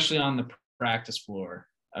 especially on the practice floor,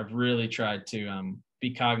 I've really tried to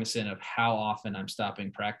be cognizant of how often I'm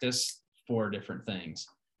stopping practice for different things.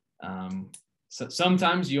 So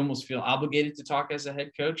sometimes you almost feel obligated to talk as a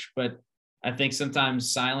head coach, but I think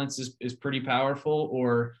sometimes silence is pretty powerful,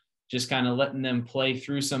 or just kind of letting them play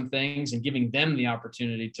through some things and giving them the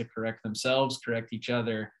opportunity to correct themselves, correct each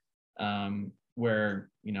other, where,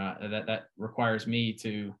 that requires me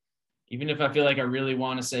to, even if I feel like I really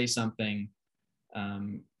want to say something,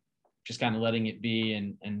 just kind of letting it be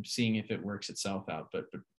and seeing if it works itself out. But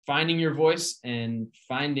finding your voice and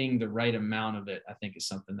finding the right amount of it, I think, is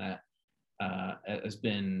something that has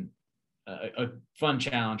been a fun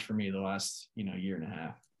challenge for me the last, year and a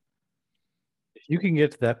half. If you can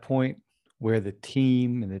get to that point where the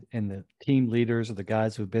team and the team leaders, or the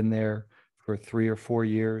guys who've been there for 3 or 4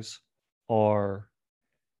 years, are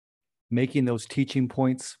making those teaching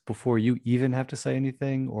points before you even have to say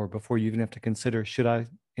anything, or before you even have to consider, should I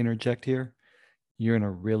interject here, you're in a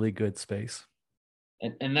really good space.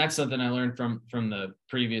 And that's something I learned from the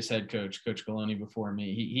previous head coach, Coach Galoni, before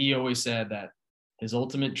me. He always said that, his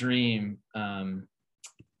ultimate dream on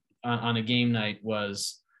a game night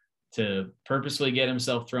was to purposely get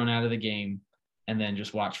himself thrown out of the game and then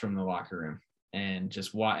just watch from the locker room and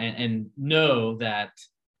just watch and know that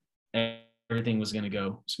everything was going to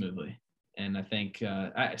go smoothly. And I think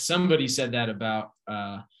somebody said that about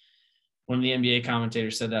one of the NBA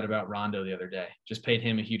commentators said that about Rondo the other day, just paid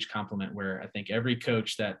him a huge compliment, where I think every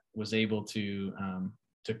coach that was able to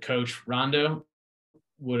coach Rondo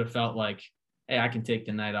would have felt like, hey, I can take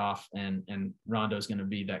the night off and Rondo's going to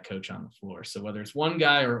be that coach on the floor. So whether it's one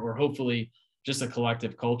guy or hopefully just a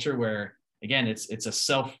collective culture where, again, it's a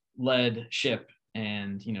self-led ship.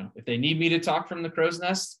 And, you know, if they need me to talk from the crow's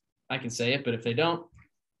nest, I can say it, but if they don't,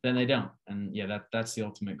 then they don't. And yeah, that's the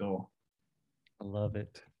ultimate goal. I love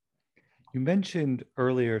it. You mentioned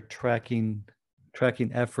earlier tracking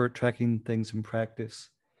effort, tracking things in practice.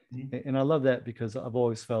 Mm-hmm. And I love that because I've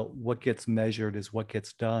always felt what gets measured is what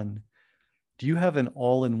gets done. Do you have an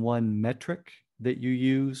all-in-one metric that you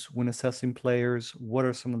use when assessing players? What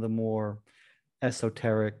are some of the more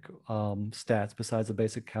esoteric stats besides the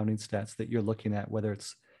basic counting stats that you're looking at, whether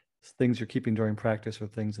it's things you're keeping during practice or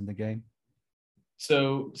things in the game?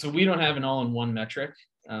 So we don't have an all-in-one metric.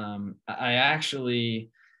 I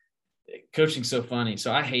actually, coaching's so funny.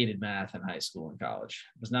 So I hated math in high school and college.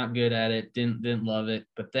 Was not good at it, didn't love it.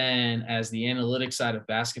 But then as the analytics side of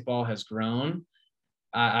basketball has grown,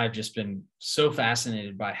 I've just been so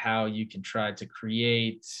fascinated by how you can try to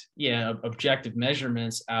create, objective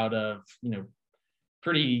measurements out of, you know,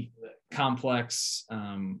 pretty complex,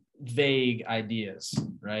 vague ideas,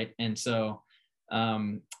 right? And so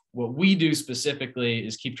what we do specifically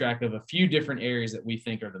is keep track of a few different areas that we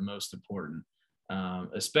think are the most important,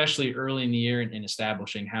 especially early in the year in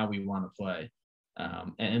establishing how we want to play.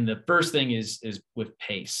 And the first thing is with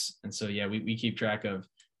pace. And so, we keep track of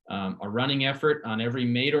a running effort on every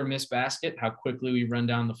made or missed basket, how quickly we run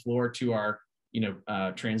down the floor to our,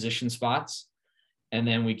 transition spots. And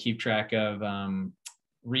then we keep track of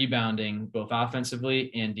rebounding both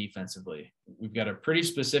offensively and defensively. We've got a pretty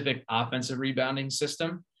specific offensive rebounding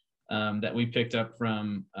system that we picked up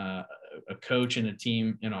from a coach and a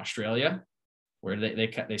team in Australia, where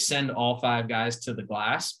they send all 5 guys to the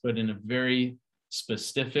glass, but in a very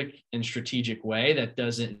specific and strategic way that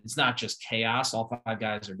it's not just chaos. All 5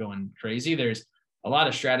 guys are going crazy. There's a lot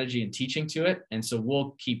of strategy and teaching to it. And so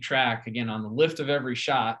we'll keep track, again, on the lift of every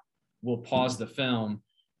shot. We'll pause the film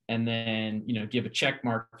and then, give a check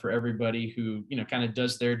mark for everybody who, kind of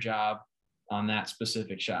does their job on that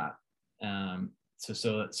specific shot.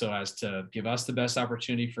 So as to give us the best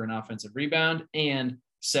opportunity for an offensive rebound and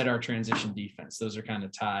set our transition defense. Those are kind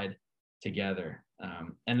of tied together.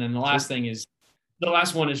 And then the last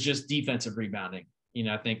one is just defensive rebounding.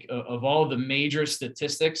 I think of all the major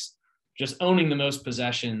statistics, just owning the most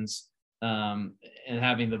possessions and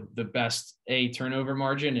having the best A, turnover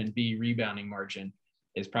margin, and B, rebounding margin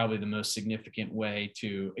is probably the most significant way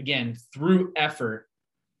to, again, through effort,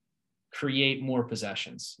 create more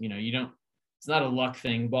possessions. It's not a luck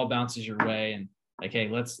thing. Ball bounces your way and like, hey,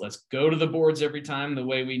 let's go to the boards every time the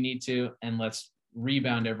way we need to, and let's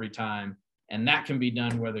rebound every time. And that can be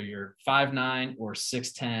done whether you're 5'9" or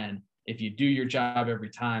 6'10". If you do your job every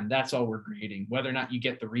time, that's all we're grading, whether or not you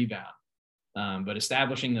get the rebound. But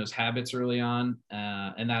establishing those habits early on,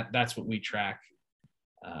 and that's what we track,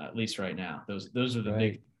 at least right now. Those are the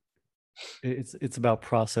big. It's about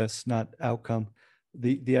process, not outcome.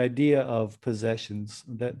 The idea of possessions,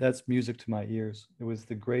 that's music to my ears. It was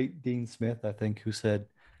the great Dean Smith, I think, who said,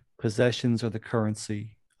 possessions are the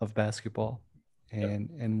currency of basketball.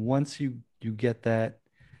 And once you get that,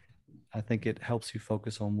 I think it helps you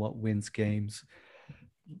focus on what wins games.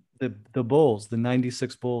 The Bulls, the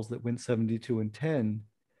 96 Bulls that went 72-10,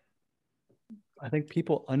 I think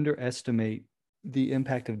people underestimate the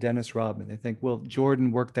impact of Dennis Rodman. They think, well,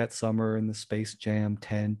 Jordan worked that summer in the Space Jam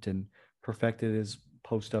tent and perfected his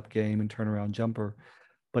post-up game and turnaround jumper.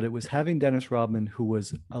 But it was having Dennis Rodman, who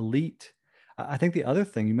was elite. I think the other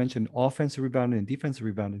thing, you mentioned offensive rebounding and defensive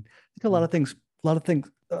rebounding. I think a lot of things,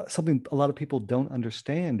 something a lot of people don't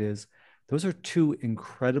understand is those are 2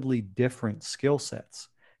 incredibly different skill sets.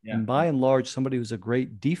 Yeah. And by and large, somebody who's a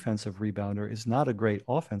great defensive rebounder is not a great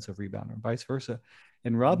offensive rebounder, vice versa.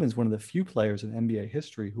 And Rodman's one of the few players in NBA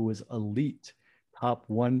history who was elite, top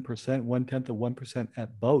 1%, 0.1%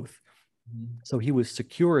 at both. Mm-hmm. So he was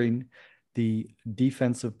securing the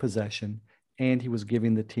defensive possession, and he was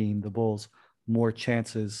giving the team, the Bulls, more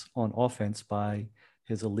chances on offense by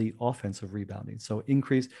his elite offensive rebounding. So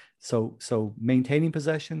maintaining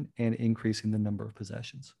possession and increasing the number of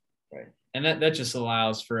possessions. Right. And that just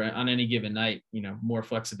allows for, on any given night, more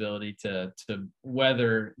flexibility to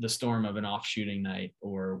weather the storm of an off shooting night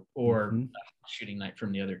or a shooting night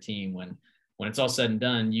from the other team. When it's all said and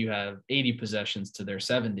done, you have 80 possessions to their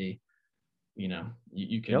 70.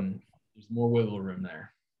 You can, there's more wiggle room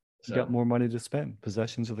there. So. You got more money to spend.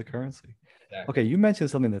 Possessions of the currency. Exactly. Okay, you mentioned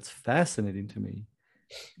something that's fascinating to me.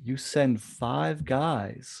 You send 5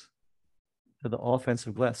 guys to the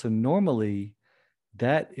offensive glass. So normally,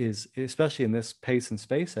 that is, especially in this pace and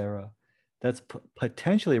space era, that's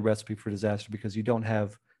potentially a recipe for disaster because you don't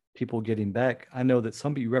have people getting back. I know that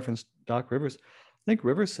you referenced Doc Rivers. I think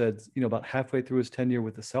Rivers said, about halfway through his tenure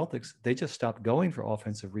with the Celtics, they just stopped going for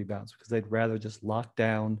offensive rebounds because they'd rather just lock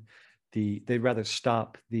down they'd rather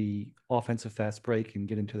stop the offensive fast break and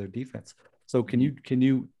get into their defense. So can you,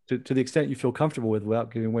 to the extent you feel comfortable with,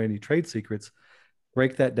 without giving away any trade secrets,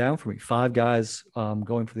 break that down for me? 5 guys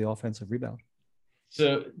going for the offensive rebound.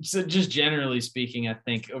 So just generally speaking, I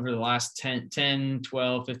think over the last 10,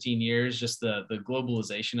 12, 15 years, just the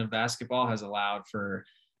globalization of basketball has allowed for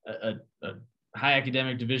a high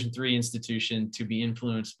academic Division III institution to be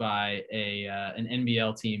influenced by an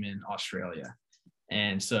NBL team in Australia.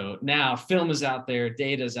 And so now film is out there,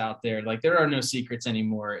 data is out there. Like, there are no secrets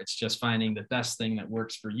anymore. It's just finding the best thing that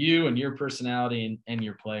works for you and your personality and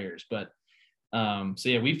your players. But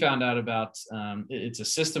we found out about it's a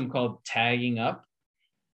system called tagging up.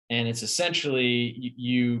 And it's essentially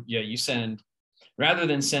you send, rather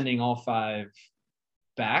than sending all 5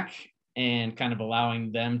 back and kind of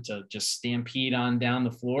allowing them to just stampede on down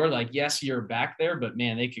the floor. Like, yes, you're back there, but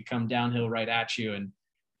man, they could come downhill right at you, and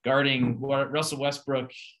guarding Russell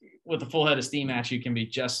Westbrook with a full head of steam at you can be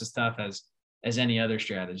just as tough as any other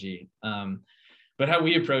strategy. But how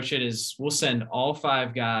we approach it is we'll send all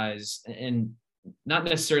 5 guys, and not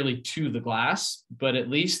necessarily to the glass, but at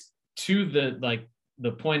least to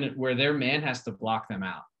the point where their man has to block them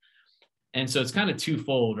out. And so it's kind of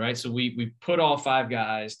twofold, right? So we put all 5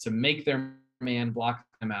 guys to make their man block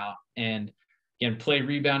them out, and again, play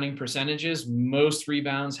rebounding percentages. Most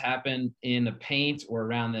rebounds happen in the paint or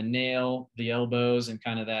around the nail, the elbows, and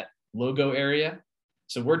kind of that logo area.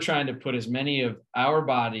 So we're trying to put as many of our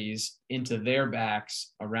bodies into their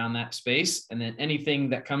backs around that space. And then anything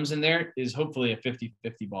that comes in there is hopefully a 50-50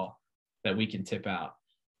 ball that we can tip out.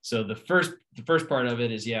 So the first part of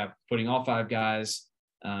it is, putting all 5 guys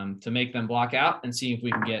to make them block out and see if we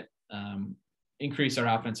can get increase our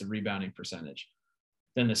offensive rebounding percentage.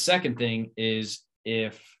 Then the second thing is,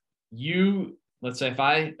 let's say if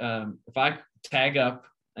I tag up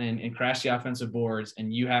and crash the offensive boards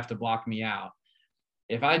and you have to block me out,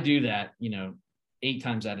 if I do that, 8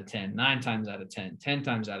 times out of 10, 9 times out of 10, 10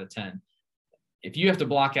 times out of 10, if you have to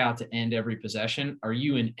block out to end every possession, are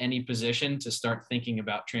you in any position to start thinking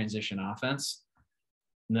about transition offense?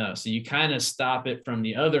 No. So you kind of stop it from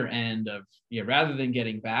the other end of, rather than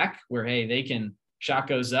getting back where, hey, shot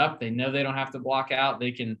goes up, they know they don't have to block out.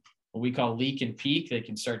 They can, what we call leak and peek. They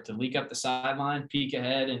can start to leak up the sideline, peek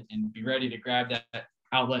ahead, and be ready to grab that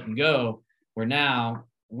outlet and go, where now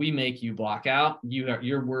we make you block out.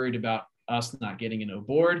 You're worried about us not getting an O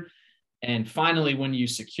board. And finally, when you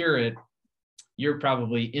secure it, you're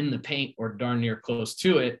probably in the paint or darn near close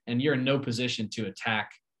to it, and you're in no position to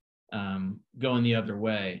attack going the other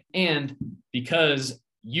way. And because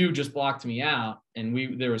you just blocked me out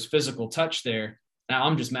and there was physical touch there, now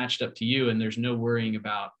I'm just matched up to you, and there's no worrying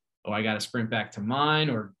about, I got to sprint back to mine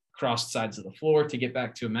or cross sides of the floor to get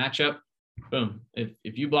back to a matchup. Boom.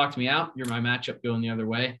 If you blocked me out, you're my matchup going the other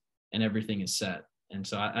way, and everything is set. And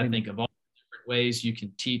so I think of all different ways you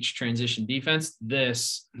can teach transition defense.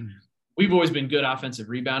 We've always been good offensive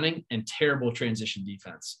rebounding and terrible transition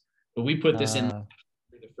defense, but we put this in for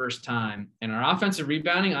the first time, and our offensive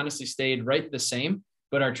rebounding honestly stayed right the same,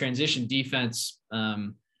 but our transition defense,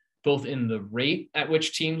 both in the rate at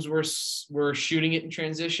which teams were shooting it in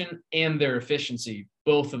transition and their efficiency,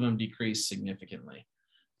 both of them decreased significantly.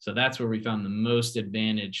 So that's where we found the most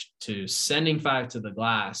advantage to sending 5 to the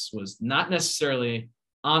glass, was not necessarily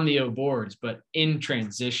on the O boards, but in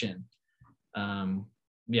transition.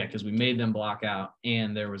 Because we made them block out,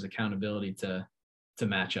 and there was accountability to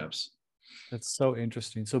matchups. That's so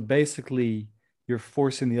interesting. So basically, you're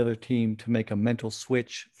forcing the other team to make a mental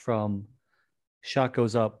switch from shot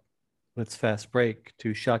goes up, let's fast break,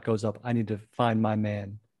 to shot goes up, I need to find my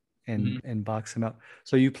man and box him out.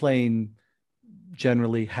 So you playing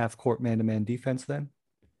generally half court man-to-man defense then?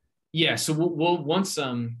 Yeah. So we'll once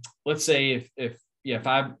let's say if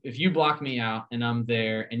you block me out and I'm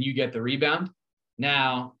there and you get the rebound,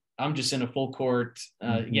 now I'm just in a full court.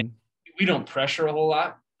 We don't pressure a whole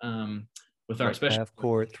lot with our especially half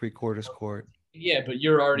court, 3/4 court. Yeah, but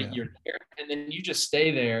you're there, and then you just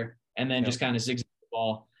stay there, and then just kind of zigzag the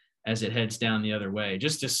ball as it heads down the other way,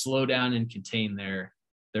 just to slow down and contain their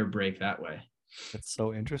break that way. That's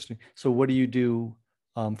so interesting. So what do you do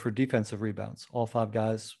for defensive rebounds? All five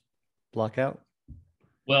guys block out?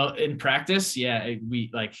 Well, in practice, yeah, we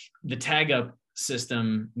like the tag up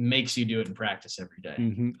system makes you do it in practice every day.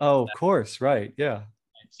 Mm-hmm. Oh, of course, right? Yeah.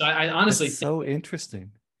 So I honestly That's think so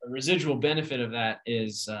interesting. a residual benefit of that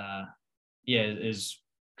is is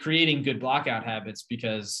creating good blockout habits,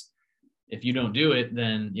 because if you don't do it,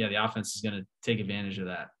 then yeah, the offense is going to take advantage of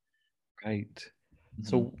that. Right. Mm-hmm.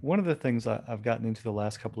 So one of the things I've gotten into the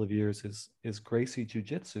last couple of years is Gracie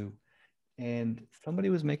Jiu-Jitsu. And somebody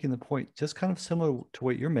was making the point just kind of similar to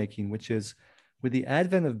what you're making, which is with the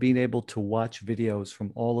advent of being able to watch videos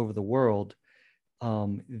from all over the world,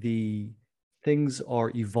 the things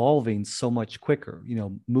are evolving so much quicker. You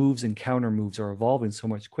know, moves and counter moves are evolving so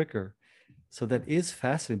much quicker. So that is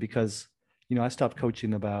fascinating because, you know, I stopped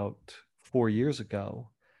coaching about 4 years ago.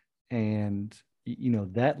 And, you know,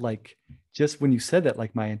 that like, just when you said that,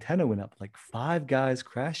 like my antenna went up, like five guys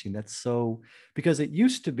crashing. That's so, because it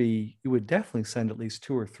used to be, you would definitely send at least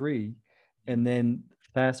two or three. And then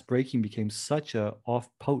fast breaking became such a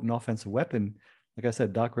potent offensive weapon. Like I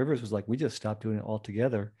said, Doc Rivers was like, we just stopped doing it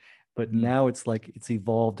altogether. But Mm-hmm. now it's like it's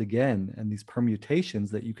evolved again, and these permutations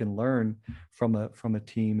that you can learn from a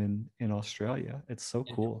team in Australia. It's so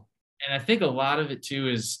cool. And I think a lot of it too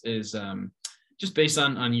is just based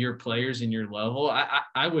on your players and your level.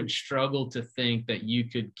 I would struggle to think that you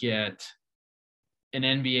could get an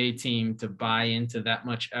NBA team to buy into that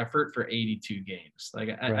much effort for 82 games.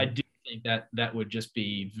 Like I do think that that would just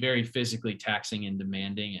be very physically taxing and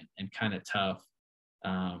demanding and kind of tough.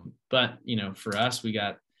 But you know, for us,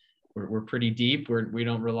 we're pretty deep. We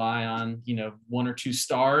don't rely on, you know, one or two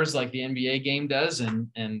stars like the NBA game does. And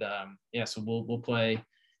yeah, so we'll play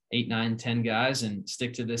 8, 9, 10 guys and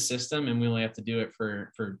stick to this system. And we only have to do it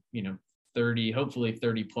for, you know, 30, hopefully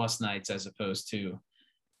 30 plus nights, as opposed to,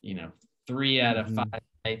 you know, 3 out of 5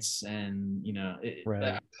 nights. And, you know,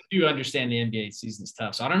 I do understand the NBA season is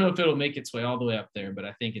tough. So I don't know if it'll make its way all the way up there, but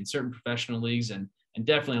I think in certain professional leagues and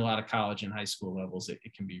definitely a lot of college and high school levels, it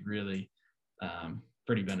can be really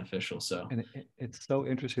pretty beneficial. So, and it's so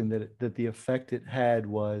interesting that the effect it had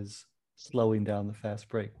was slowing down the fast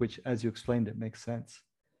break, which, as you explained, it makes sense.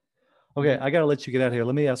 Okay, I got to let you get out of here.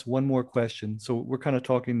 Let me ask one more question. So we're kind of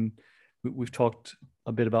talking. We've talked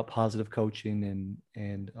a bit about positive coaching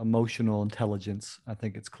and emotional intelligence. I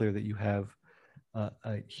think it's clear that you have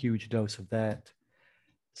a huge dose of that.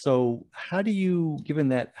 So how do you, given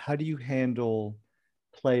that, how do you handle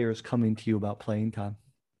players coming to you about playing time?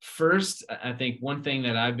 first, I think one thing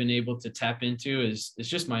that I've been able to tap into is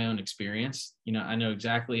just my own experience. You know, I know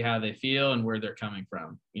exactly how they feel and where they're coming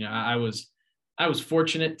from. You know, I was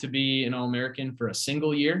fortunate to be an All-American for a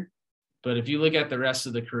single year, but if you look at the rest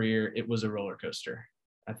of the career, it was a roller coaster.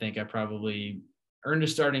 I think I probably earned a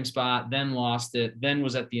starting spot, then lost it, then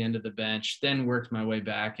was at the end of the bench, then worked my way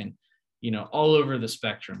back, and you know, all over the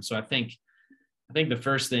spectrum. So I think the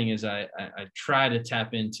first thing is I try to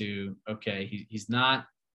tap into, okay, he's not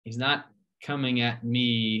coming at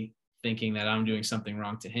me thinking that I'm doing something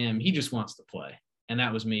wrong to him. He just wants to play. And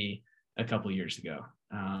that was me a couple of years ago.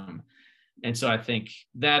 And so I think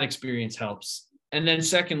that experience helps. And then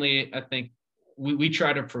secondly, I think we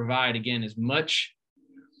try to provide, again, as much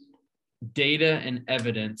data and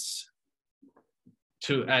evidence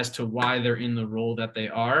as to why they're in the role that they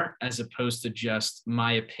are, as opposed to just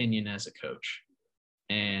my opinion as a coach.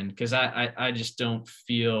 And because I just don't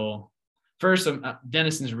feel, first,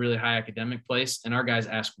 Denison's a really high academic place, and our guys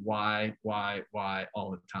ask why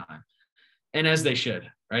all the time, and as they should,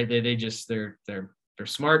 right? They're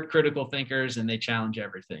smart, critical thinkers, and they challenge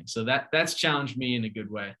everything. So that's challenged me in a good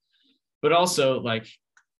way. But also, like,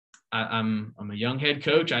 I'm a young head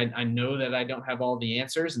coach. I know that I don't have all the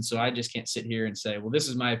answers, and so I just can't sit here and say, well, this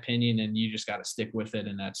is my opinion, and you just got to stick with it,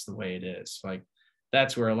 and that's the way it is. Like,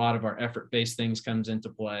 that's where a lot of our effort-based things comes into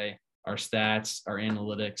play, our stats, our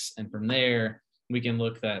analytics. And from there, we can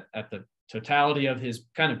look at the totality of his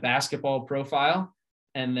kind of basketball profile,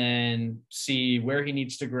 and then see where he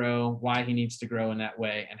needs to grow, why he needs to grow in that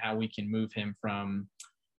way, and how we can move him from,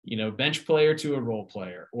 you know, bench player to a role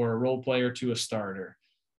player, or a role player to a starter.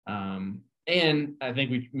 And I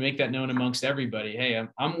think we make that known amongst everybody. Hey,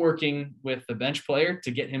 I'm working with the bench player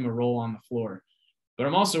to get him a role on the floor, but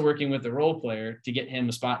I'm also working with the role player to get him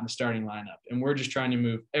a spot in the starting lineup. And we're just trying to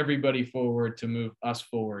move everybody forward to move us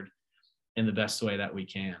forward in the best way that we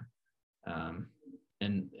can.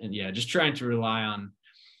 And yeah, just trying to rely on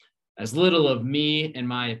as little of me and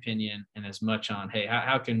my opinion and as much on, hey,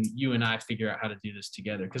 how can you and I figure out how to do this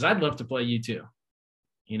together? Because I'd love to play you too.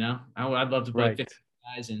 I'd love to play Right. 50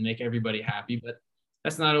 guys and make everybody happy, but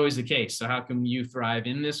that's not always the case. So how can you thrive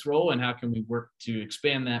in this role, and how can we work to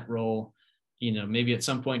expand that role, maybe at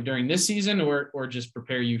some point during this season, or just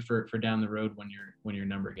prepare you for down the road when your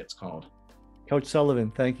number gets called. Coach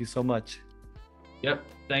Sullivan, thank you so much. Yep.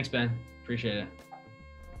 Thanks, Ben. Appreciate it.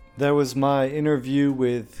 That was my interview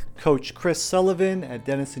with Coach Chris Sullivan at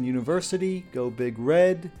Denison University. Go Big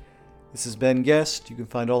Red. This is Ben Guest. You can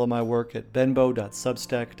find all of my work at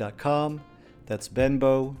benbow.substack.com. That's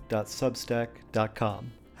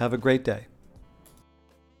benbow.substack.com. Have a great day.